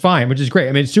 which is fine, which is great.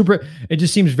 I mean, it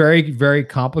just seems very, very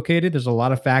complicated. There's a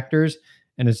lot of factors.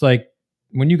 And it's like,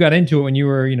 when you got into it, when you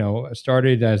were,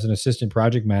 started as an assistant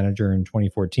project manager in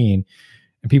 2014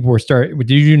 and people were did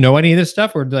you know any of this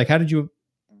stuff, or like, how did you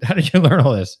learn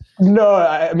all this? No,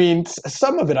 I mean,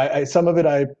 some of it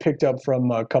I picked up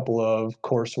from a couple of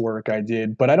coursework I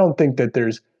did, but I don't think that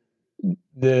there's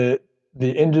the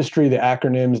industry, the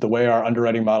acronyms, the way our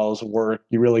underwriting models work.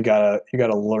 You really gotta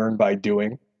learn by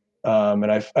doing.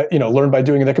 And I've learned by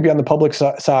doing, and that could be on the public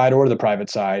side or the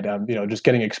private side. Just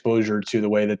getting exposure to the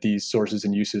way that these sources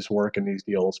and uses work in these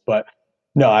deals. But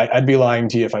no, I'd be lying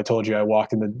to you if I told you I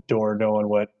walked in the door knowing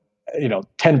what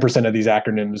 10% of these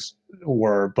acronyms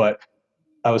were. But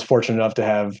I was fortunate enough to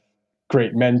have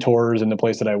great mentors in the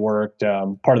place that I worked.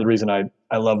 Part of the reason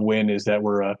I love Win is that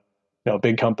we're a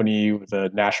big company with a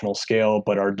national scale,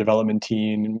 but our development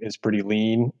team is pretty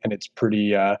lean, and it's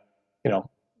pretty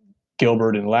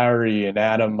Gilbert and Larry and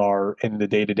Adam are in the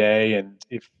day-to-day, and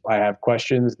if I have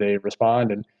questions, they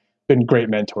respond, and been great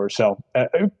mentors. So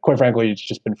quite frankly, it's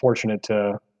just been fortunate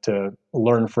to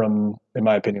learn from, in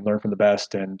my opinion, the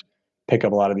best and pick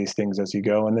up a lot of these things as you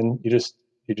go. And then you just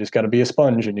got to be a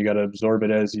sponge, and you got to absorb it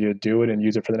as you do it and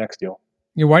use it for the next deal.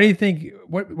 Yeah, why do you think?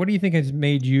 What do you think has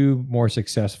made you more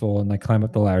successful and like climb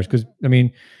up the ladders? Because I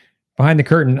mean, behind the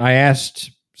curtain, I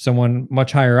asked someone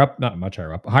higher up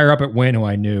at Win who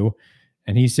I knew,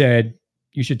 and he said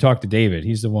you should talk to David.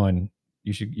 He's the one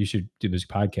you should do this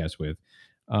podcast with.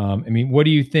 I mean, what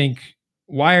do you think?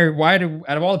 Why do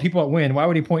out of all the people at Win, why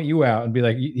would he point you out and be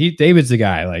like, David's the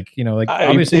guy? Like,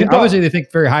 obviously they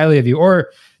think very highly of you,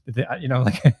 or I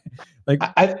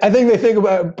think they think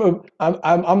about.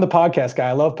 I'm the podcast guy.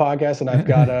 I love podcasts, and I've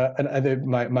got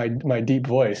my deep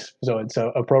voice, so it's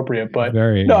appropriate. But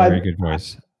very good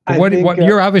voice. But what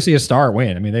you're obviously a star at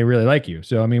Win. I mean, they really like you.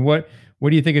 So I mean, what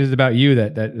do you think it is about you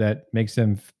that makes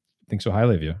them think so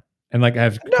highly of you and like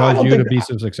have caused you to be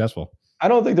so successful? I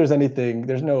don't think there's anything,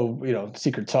 there's no,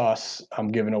 secret sauce I'm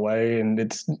giving away. And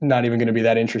it's not even going to be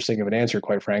that interesting of an answer,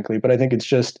 quite frankly. But I think it's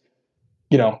just,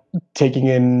 taking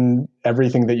in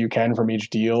everything that you can from each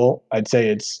deal. I'd say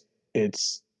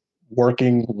it's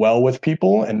working well with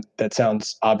people. And that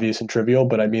sounds obvious and trivial,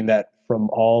 but I mean that from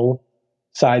all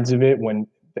sides of it, when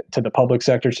to the public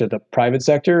sector, to the private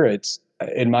sector, it's,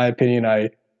 in my opinion,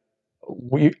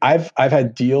 I've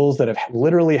had deals that have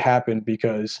literally happened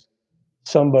because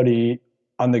somebody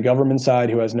on the government side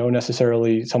who has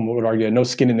some would argue, no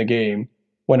skin in the game,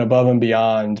 went above and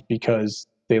beyond because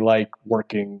they like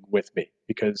working with me,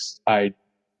 because I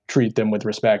treat them with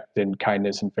respect and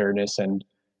kindness and fairness. And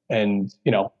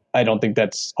I don't think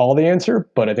that's all the answer,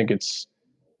 but I think it's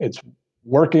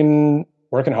working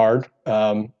hard.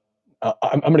 I'm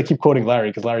going to keep quoting Larry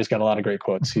because Larry's got a lot of great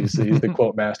quotes. He's the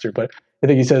quote master, but I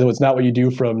think he says, "It's not what you do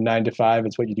from 9 to 5;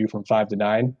 it's what you do from 5 to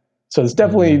 9." So there's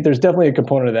definitely a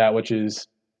component of that, which is,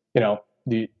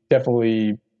 the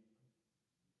definitely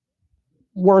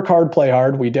work hard, play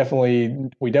hard. We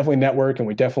definitely network, and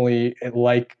we definitely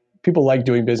people like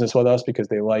doing business with us because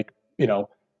they like,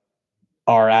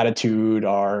 our attitude,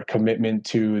 our commitment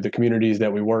to the communities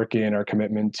that we work in, our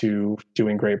commitment to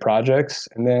doing great projects.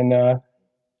 And then,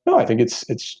 no, I think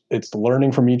it's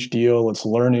learning from each deal. It's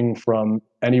learning from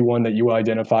anyone that you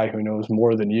identify who knows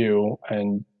more than you,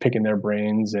 and picking their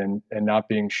brains, and not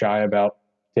being shy about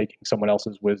taking someone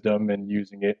else's wisdom and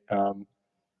using it.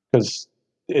 Because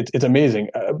it's amazing.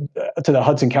 To the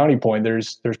Hudson County point,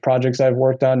 there's projects I've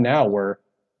worked on now where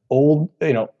old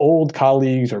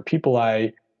colleagues or people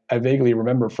I vaguely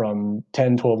remember from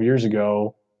 10, 12 years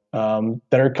ago,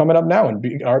 that are coming up now, and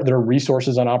there are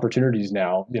resources on opportunities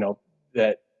now,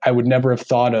 that I would never have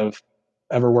thought of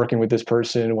ever working with this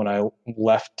person when I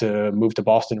left to move to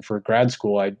Boston for grad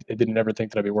school. I didn't ever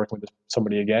think that I'd be working with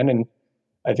somebody again. And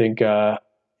I think,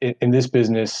 in this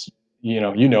business,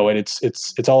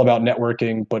 it's all about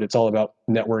networking, but it's all about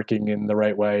networking in the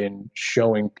right way and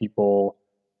showing people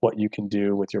what you can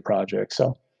do with your project.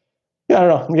 So, yeah, I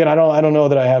don't know. Again, I don't know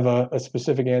that I have a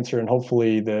specific answer, and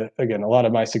hopefully, a lot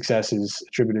of my success is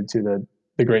attributed to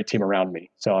the great team around me.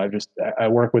 So I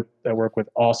work with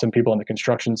awesome people on the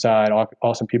construction side,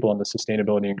 awesome people on the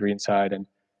sustainability and green side, and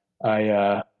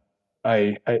I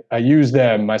use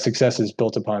them. My success is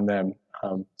built upon them.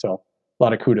 So a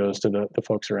lot of kudos to the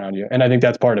folks around you, and I think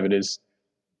that's part of it is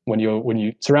when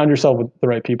you surround yourself with the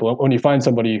right people. When you find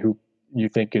somebody who you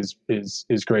think is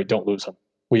great, don't lose them.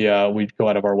 We go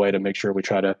out of our way to make sure we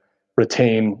try to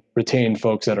retain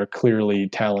folks that are clearly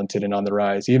talented and on the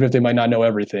rise, even if they might not know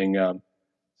everything.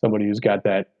 Somebody who's got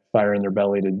that fire in their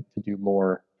belly to do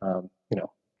more.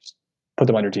 Just put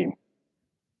them on your team.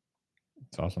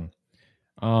 That's awesome.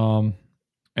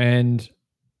 And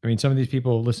I mean, some of these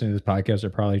people listening to this podcast are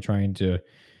probably trying to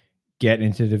get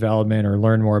into development or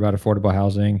learn more about affordable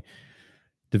housing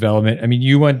development. I mean,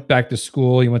 you went back to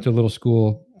school. You went to a little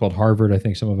school called Harvard. I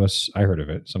think I heard of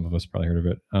it. Some of us probably heard of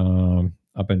it.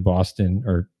 Up in Boston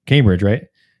or Cambridge, right?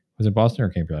 Was it Boston or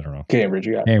Cambridge? I don't know. Cambridge,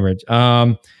 yeah. Cambridge.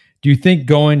 Do you think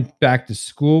going back to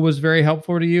school was very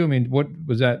helpful to you? I mean, what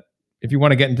was that? If you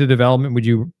want to get into development, would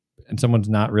you? And someone's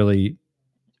not really.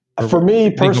 For me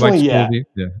personally, yeah.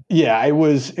 Yeah. I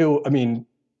mean,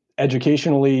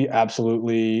 educationally,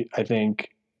 absolutely. I think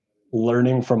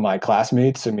learning from my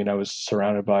classmates. I mean, I was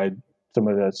surrounded by some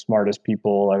of the smartest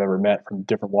people I've ever met from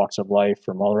different walks of life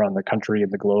from all around the country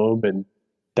and the globe. And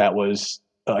that was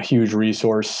a huge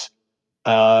resource.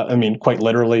 I mean, quite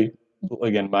literally,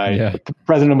 again, the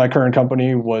president of my current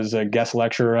company was a guest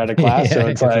lecturer at a class. Yeah, so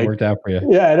it's like, it worked out for you.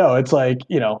 Yeah, I know. It's like,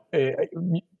 you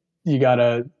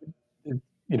gotta,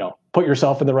 put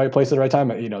yourself in the right place at the right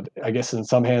time. I guess in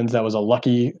some hands that was a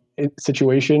lucky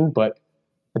situation, but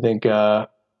I think,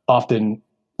 often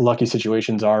lucky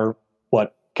situations are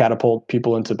what catapult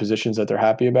people into positions that they're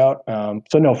happy about.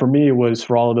 So no, for me, it was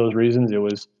for all of those reasons. It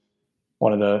was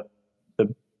one of the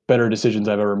better decisions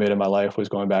I've ever made in my life was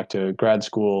going back to grad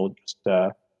school.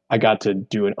 I got to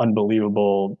do an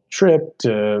unbelievable trip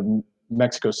to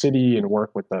Mexico City and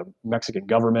work with the Mexican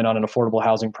government on an affordable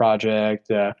housing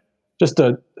project. Just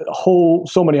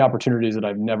so many opportunities that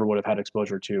I've never would have had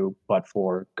exposure to, but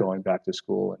for going back to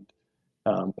school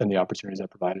and the opportunities that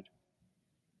provided.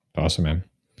 Awesome, man.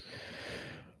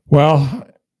 Well,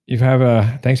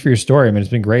 thanks for your story. I mean,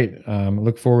 it's been great.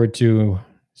 Look forward to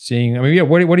seeing. I mean, yeah.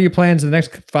 What are your plans in the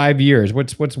next 5 years?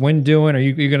 What's Win doing? Are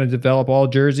you going to develop all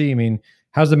Jersey? I mean,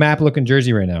 how's the map look in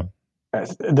Jersey right now?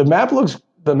 The map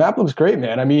looks great,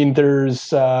 man. I mean,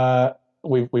 there's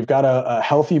we've got a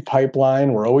healthy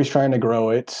pipeline. We're always trying to grow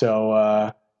it.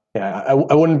 So Yeah,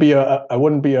 I wouldn't be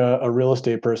a real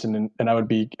estate person, and I would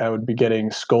be getting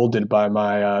scolded by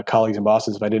my colleagues and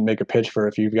bosses if I didn't make a pitch for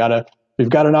if you've got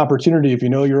an opportunity, if you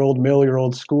know your old mill, your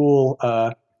old school,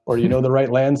 or you know the right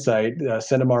land site,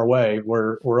 send them our way.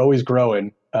 We're always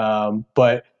growing,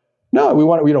 but no, we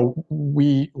want,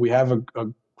 we have a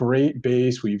great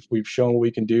base. We've shown what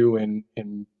we can do in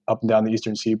up and down the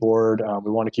Eastern Seaboard.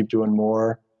 We want to keep doing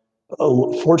more.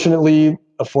 Fortunately,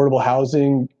 affordable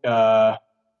housing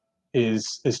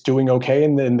is doing okay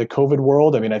in the COVID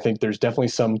world. I mean, I think there's definitely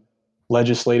some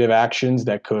legislative actions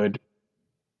that could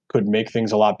make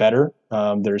things a lot better.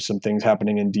 There's some things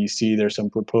happening in DC. There's some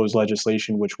proposed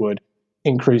legislation which would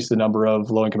increase the number of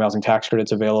low-income housing tax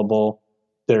credits available.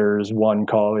 There's one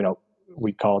called,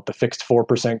 we call it the fixed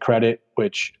 4% credit,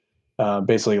 which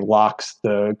basically locks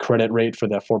the credit rate for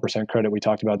that 4% credit we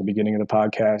talked about at the beginning of the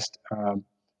podcast,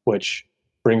 which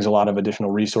brings a lot of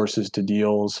additional resources to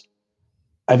deals.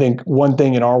 I think one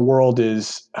thing in our world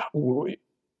is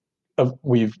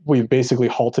we've basically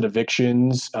halted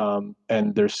evictions,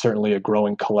 and there's certainly a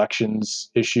growing collections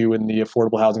issue in the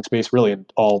affordable housing space, really in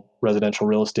all residential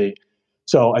real estate.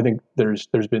 So I think there's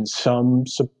been some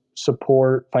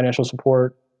support, financial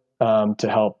support,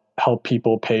 to help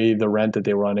people pay the rent that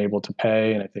they were unable to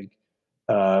pay, and I think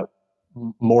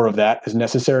more of that is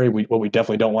necessary. What we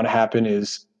definitely don't want to happen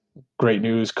is great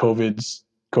news.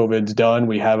 COVID's done.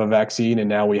 We have a vaccine, and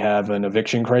now we have an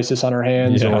eviction crisis on our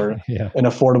hands, or an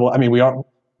affordable. I mean,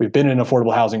 we've been in an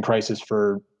affordable housing crisis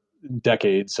for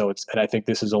decades. So and I think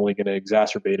this is only going to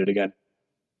exacerbate it again.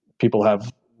 People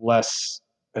have less.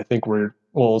 I think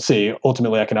we'll see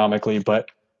ultimately economically, but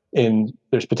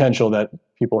there's potential that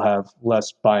people have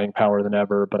less buying power than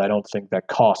ever. But I don't think that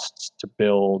costs to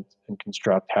build and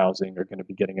construct housing are going to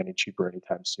be getting any cheaper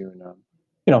anytime soon.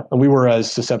 And we were as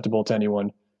susceptible to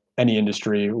any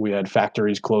industry. We had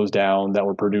factories closed down that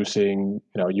were producing,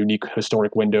 unique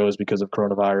historic windows because of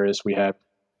coronavirus. We had,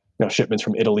 shipments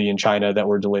from Italy and China that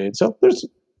were delayed. So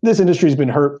this industry's been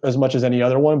hurt as much as any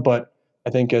other one, but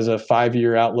I think as a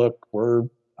 5-year outlook,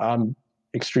 I'm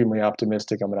extremely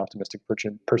optimistic. I'm an optimistic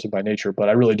person by nature, but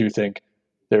I really do think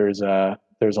there's a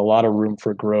lot of room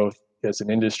for growth as an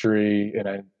industry,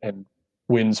 and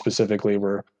Wynn specifically,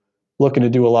 we're looking to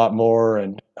do a lot more,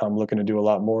 and I'm looking to do a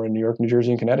lot more in New York, New Jersey,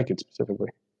 and Connecticut specifically.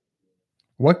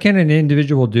 What can an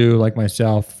individual do like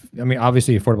myself? I mean,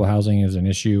 obviously affordable housing is an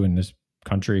issue in this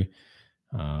country.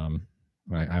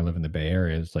 I live in the Bay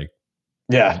Area. It's like,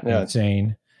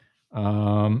 insane.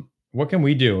 What can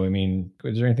we do? I mean,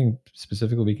 is there anything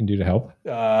specifically we can do to help?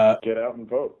 Get out and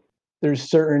vote. There's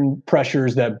certain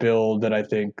pressures that build that I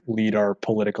think lead our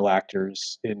political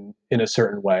actors in a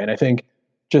certain way. And I think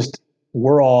just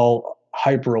we're all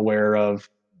hyper aware of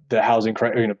the housing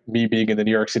crisis. Me being in the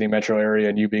New York City metro area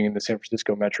and you being in the San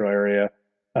Francisco metro area,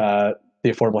 the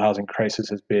affordable housing crisis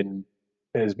has been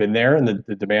there, and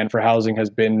the demand for housing has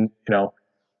been,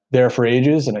 there for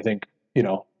ages. And I think,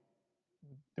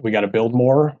 we got to build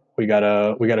more. We got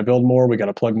to build more. We got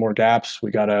to plug more gaps. We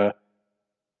got to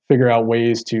figure out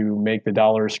ways to make the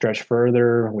dollar stretch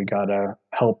further. We got to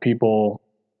help people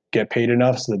get paid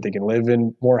enough so that they can live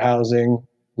in more housing.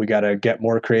 We got to get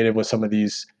more creative with some of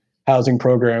these housing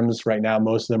programs. Right now,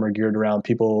 most of them are geared around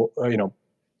people,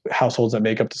 households that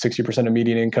make up to 60% of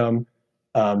median income.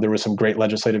 There was some great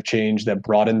legislative change that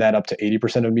broadened that up to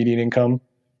 80% of median income.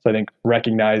 So I think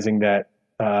recognizing that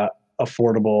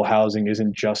affordable housing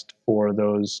isn't just for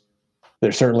those.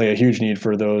 There's certainly a huge need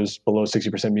for those below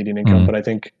 60% median income, but I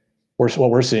think what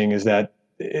we're seeing is that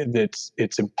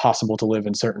it's impossible to live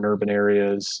in certain urban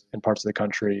areas and parts of the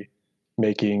country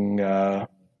making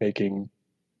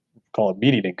call it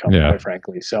median income, quite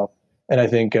frankly. So, and I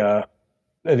think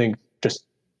just,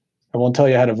 I won't tell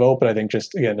you how to vote, but I think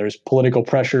just, again, there's political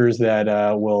pressures that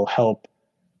will help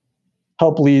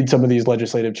lead some of these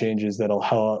legislative changes that'll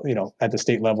help, at the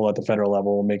state level, at the federal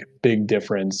level, will make a big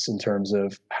difference in terms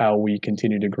of how we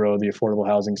continue to grow the affordable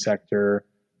housing sector,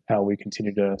 how we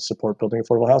continue to support building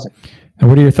affordable housing. And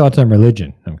what are your thoughts on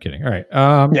religion? I'm kidding. All right.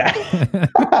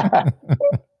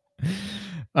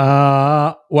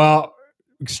 Well,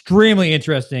 extremely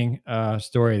interesting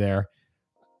story there.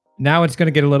 Now it's going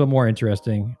to get a little more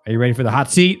interesting. Are you ready for the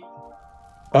hot seat?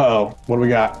 Uh-oh. What do we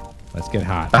got? Let's get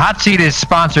hot. The hot seat is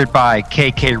sponsored by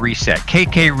KK Reset.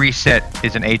 KK Reset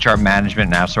is an HR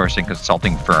management and outsourcing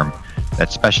consulting firm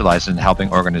that specializes in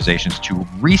helping organizations to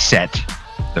reset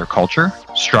their culture,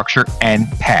 structure, and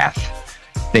path.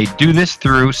 They do this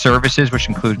through services which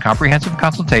include comprehensive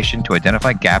consultation to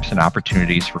identify gaps and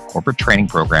opportunities for corporate training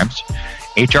programs,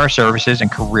 HR services, and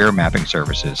career mapping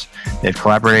services. They've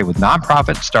collaborated with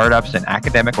nonprofits, startups, and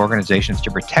academic organizations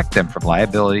to protect them from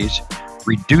liabilities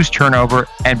reduce turnover,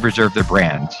 and preserve their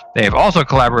brands. They have also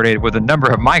collaborated with a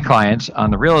number of my clients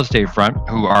on the real estate front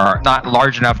who are not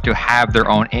large enough to have their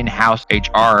own in-house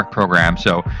HR program.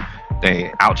 So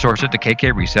they outsource it to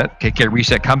KK Reset. KK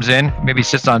Reset comes in, maybe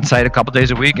sits on site a couple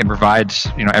days a week, and provides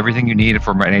everything you need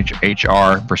from an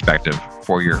HR perspective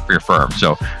for your firm.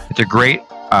 So it's a great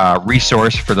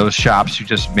resource for those shops who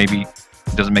just maybe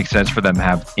it doesn't make sense for them to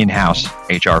have in-house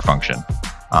HR function.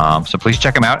 So please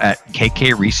check them out at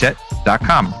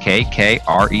kkreset.com, KKRESET.com.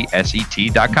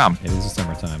 It is the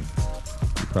summertime.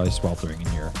 You're probably sweltering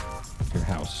in your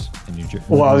house in New Jersey.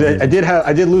 Well, I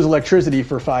did lose electricity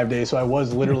for 5 days, so I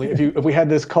was literally. If we had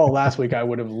this call last week, I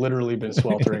would have literally been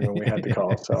sweltering when we had the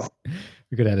call. So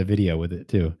we could have a video with it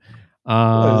too.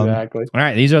 Exactly. All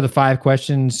right, these are the 5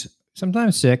 questions,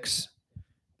 sometimes 6,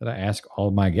 that I ask all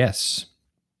of my guests.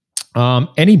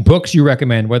 Any books you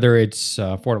recommend, whether it's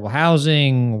affordable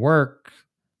housing, work,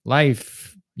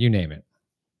 life, you name it?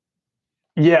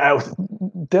 Yeah,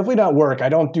 definitely not work. I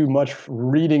don't do much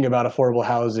reading about affordable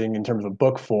housing in terms of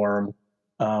book form.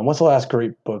 What's the last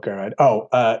great book I read?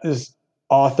 This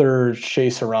author Shea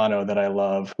Serrano that I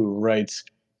love, who writes.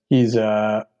 He's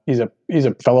a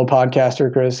fellow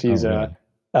podcaster, Chris. He's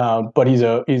but he's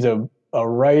a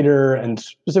writer, and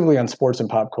specifically on sports and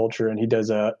pop culture. And he does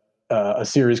a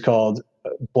series called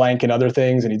Blank and Other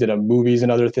Things, and he did a Movies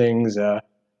and Other Things.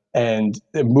 And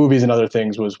Movies and Other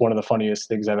Things was one of the funniest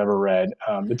things I've ever read.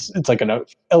 It's like an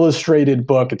illustrated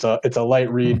book. It's a light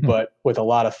read, but with a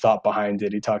lot of thought behind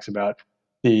it. He talks about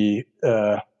a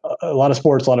lot of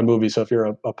sports, a lot of movies. So if you're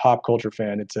a pop culture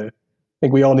fan, I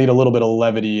think we all need a little bit of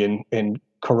levity in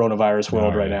coronavirus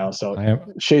world right now. So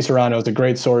Shea Serrano is a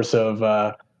great source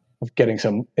of getting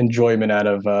some enjoyment out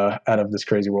of this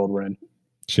crazy world we're in.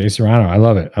 Shea Serrano, I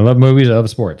love it. I love movies. I love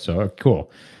sports. So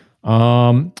cool.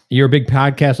 You're a big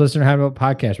podcast listener. How about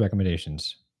podcast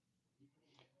recommendations?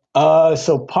 I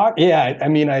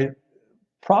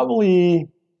probably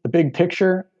The Big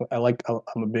Picture. I'm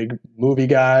a big movie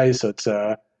guy, so it's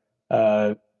a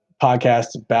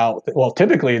podcast about. Well,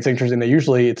 typically it's interesting.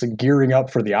 It's gearing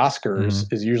up for the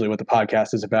Oscars is usually what the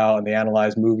podcast is about, and they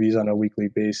analyze movies on a weekly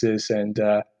basis. And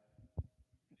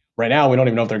right now, we don't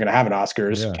even know if they're going to have an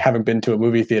Oscars. Yeah. Haven't been to a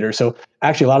movie theater, so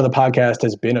actually, a lot of the podcast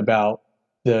has been about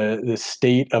the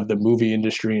state of the movie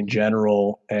industry in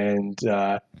general, and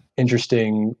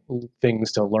interesting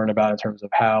things to learn about in terms of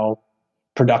how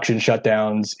production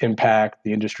shutdowns impact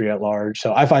the industry at large.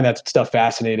 So I find that stuff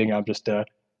fascinating. I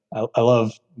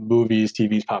love movies,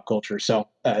 TVs, pop culture. So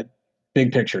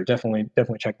Big Picture, definitely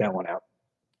check that one out.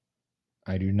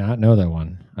 I do not know that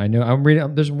one. I know I'm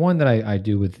reading. There's one that I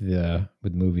do with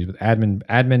movies with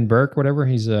Admin Burke, whatever.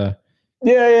 He's he's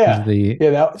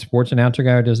the sports announcer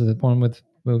guy who does the one with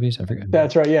movies. I forget.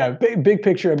 That's right. Yeah, Big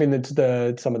Picture. I mean, it's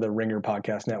some of the Ringer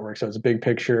podcast network. So it's a Big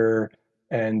Picture,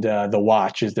 and The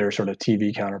Watch is their sort of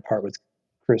TV counterpart with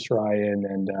Chris Ryan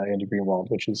and Andy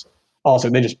Greenwald, which is also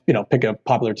they just pick a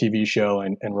popular TV show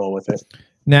and roll with it.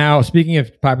 Now, speaking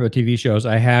of popular TV shows,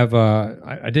 I have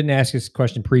I didn't ask this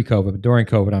question pre-COVID, but during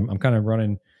COVID, I'm kind of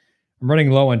running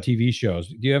low on TV shows.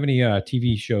 Do you have any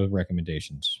TV show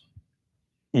recommendations?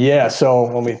 Yeah, so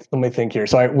let me think here.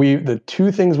 So the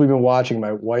 2 things we've been watching,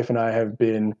 my wife and I have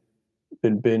been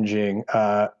binging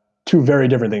 2 very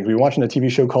different things. We're watching a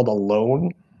TV show called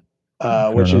Alone,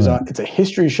 which is it's a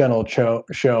History Channel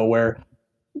show where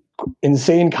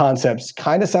insane concepts,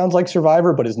 kind of sounds like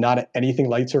Survivor, but is not anything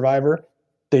like Survivor.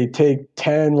 They take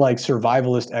 10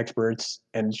 survivalist experts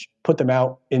and put them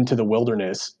out into the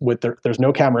wilderness there's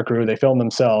no camera crew. They film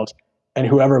themselves, and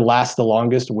whoever lasts the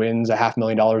longest wins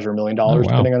 $500,000 or $1 million,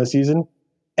 depending on the season.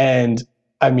 And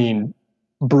I mean,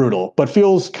 brutal, but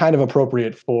feels kind of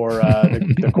appropriate for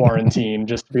the quarantine.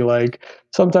 Just to be like,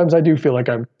 sometimes I do feel like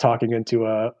I'm talking into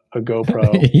a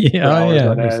GoPro.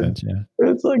 Yeah, makes sense. Yeah,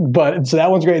 it's so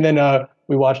that one's great. And then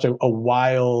we watched a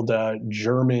wild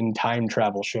German time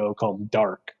travel show called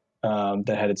Dark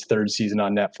that had its 3rd season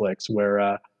on Netflix,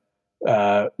 where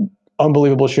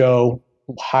unbelievable show,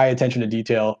 high attention to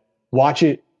detail. Watch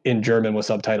it in German with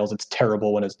subtitles. It's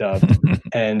terrible when it's dubbed.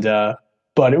 And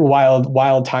but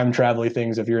wild time travel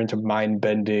things. If you're into mind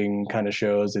bending kind of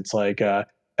shows, it's like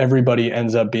everybody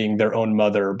ends up being their own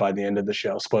mother by the end of the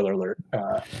show. Spoiler alert.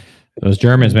 Those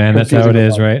Germans, man. That's how it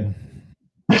is, right?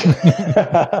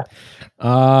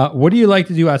 What do you like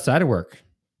to do outside of work?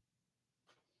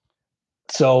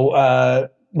 So,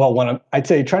 I'd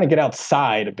say trying to get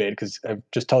outside a bit, because I've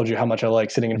just told you how much I like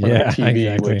sitting in front of the TV,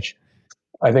 exactly. Which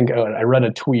I think I read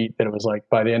a tweet that it was like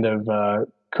by the end of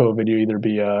COVID, you either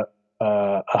be a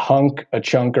hunk, a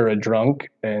chunk, or a drunk.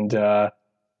 And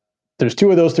there's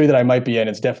 2 of those 3 that I might be in.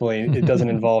 It doesn't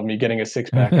involve me getting a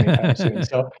 6-pack anytime soon.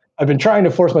 So I've been trying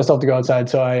to force myself to go outside.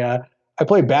 So I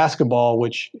play basketball,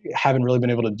 which haven't really been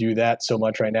able to do that so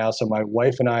much right now. So my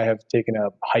wife and I have taken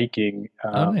up hiking.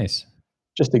 Oh, nice.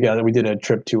 Just together. We did a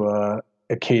trip to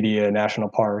Acadia National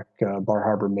Park, Bar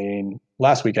Harbor, Maine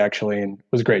last week actually, and it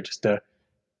was great.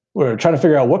 We're trying to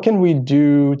figure out what can we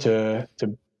do to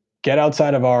get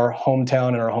outside of our hometown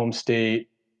and our home state,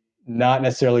 not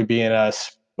necessarily be in a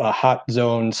hot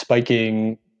zone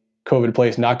spiking COVID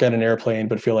place, not get an airplane,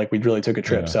 but feel like we really took a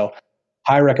trip. Yeah. So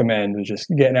I recommend just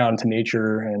getting out into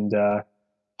nature and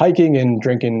hiking and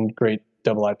drinking great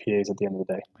double IPAs at the end of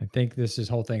the day. I think this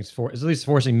whole thing is at least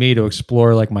forcing me to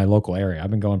explore like my local area.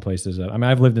 I've been going places.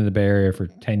 I've lived in the Bay Area for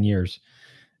 10 years,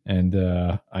 and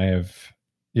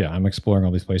I'm exploring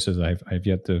all these places I've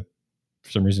yet to,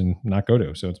 for some reason, not go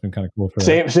to. So it's been kind of cool.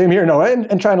 Same here. No,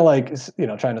 and trying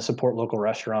to trying to support local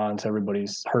restaurants.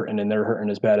 Everybody's hurting, and they're hurting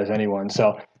as bad as anyone.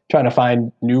 So trying to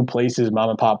find new places, mom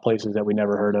and pop places that we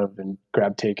never heard of, and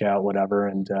grab takeout, whatever,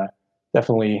 and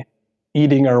definitely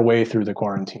eating our way through the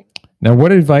quarantine. Now,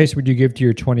 what advice would you give to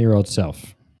your 20-year-old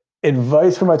self?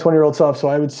 Advice for my 20-year-old self. So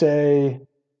I would say,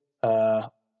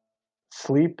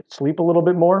 sleep a little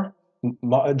bit more,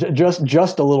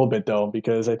 just a little bit though,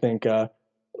 because I think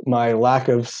my lack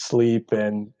of sleep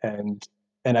and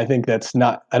I think that's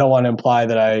not. I don't want to imply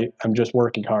that I'm just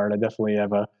working hard. I definitely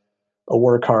have a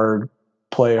work hard,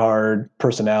 play hard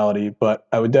personality, but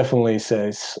I would definitely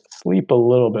say sleep a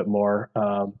little bit more.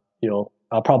 I'll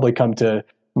probably come to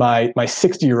my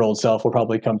 60-year-old self will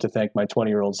probably come to thank my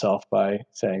 20-year-old self by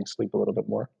saying sleep a little bit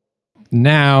more.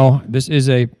 Now,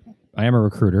 I am a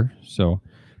recruiter, so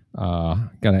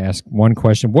got to ask one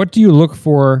question. What do you look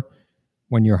for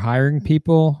when you're hiring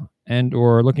people and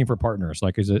or looking for partners?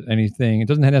 Like, is it anything? It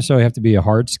doesn't necessarily have to be a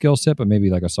hard skill set, but maybe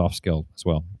like a soft skill as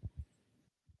well.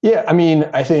 Yeah, I mean,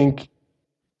 I think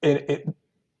in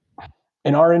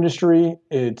our industry,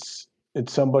 it's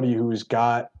somebody who's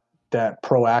got that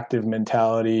proactive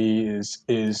mentality,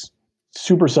 is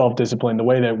super self-disciplined. The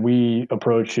way that we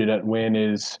approach it at Win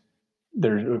is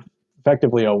there's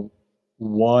effectively a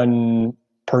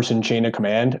one-person chain of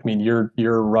command. I mean,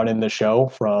 you're running the show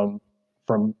from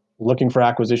looking for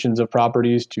acquisitions of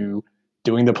properties to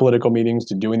doing the political meetings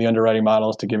to doing the underwriting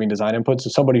models to giving design inputs. So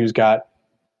somebody who's got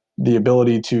the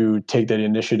ability to take that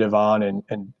initiative on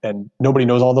and nobody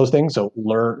knows all those things. So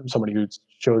somebody who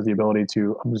shows the ability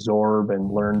to absorb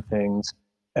and learn things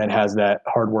and has that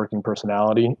hardworking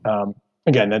personality.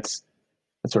 Again, that's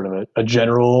sort of a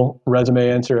general resume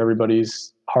answer.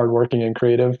 Everybody's hardworking and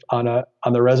creative on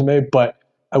the resume, but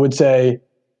I would say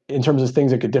in terms of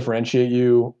things that could differentiate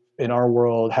you in our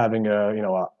world, having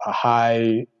a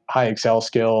high Excel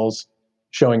skills,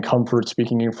 showing comfort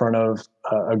speaking in front of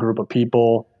a group of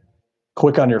people,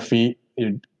 quick on your feet.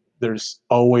 There's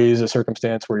always a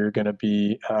circumstance where you're going to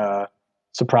be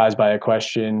surprised by a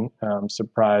question,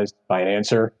 surprised by an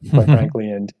answer, quite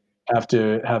frankly, and have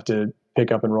to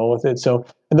pick up and roll with it. So,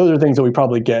 and those are things that we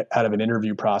probably get out of an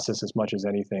interview process as much as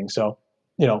anything. So,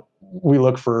 we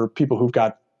look for people who've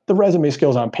got the resume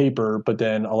skills on paper, but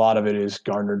then a lot of it is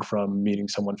garnered from meeting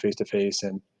someone face to face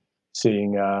and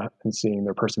seeing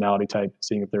their personality type,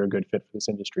 seeing if they're a good fit for this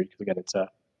industry. Because again,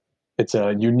 it's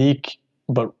a unique,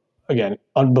 but again,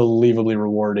 unbelievably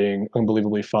rewarding,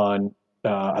 unbelievably fun.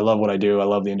 I love what I do. I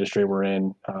love the industry we're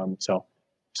in. So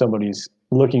if somebody's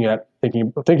looking at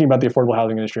thinking about the affordable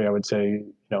housing industry, I would say,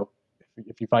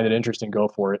 if you find it interesting, go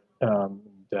for it.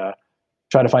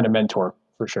 Try to find a mentor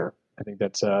for sure. I think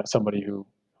that's somebody who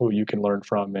you can learn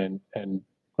from and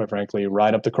quite frankly,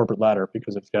 ride up the corporate ladder,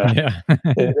 because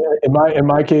in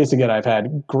my case, again, I've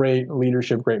had great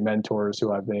leadership, great mentors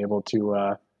who I've been able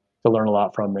to learn a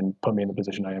lot from and put me in the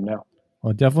position I am now.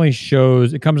 Well, it definitely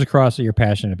shows. It comes across that you're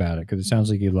passionate about it, because it sounds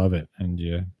like you love it and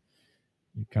you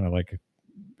kind of like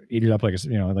eat it up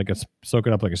soak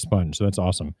it up like a sponge. So that's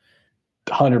awesome.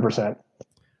 100%.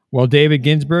 Well, David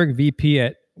Ginsberg, VP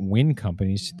at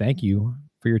WinnCompanies, thank you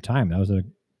for your time. That was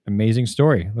an amazing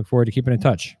story. Look forward to keeping in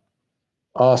touch.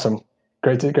 Awesome.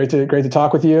 Great to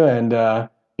talk with you, and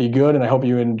be good. And I hope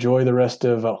you enjoy the rest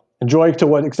of enjoy to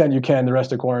what extent you can the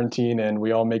rest of quarantine, and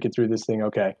we all make it through this thing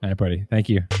okay. All right, buddy. Thank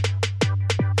you.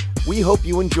 We hope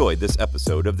you enjoyed this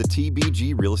episode of the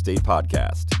TBG Real Estate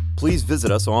Podcast. Please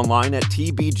visit us online at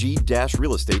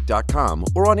tbg-realestate.com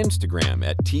or on Instagram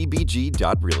at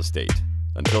tbg.realestate.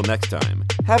 Until next time,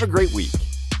 have a great week.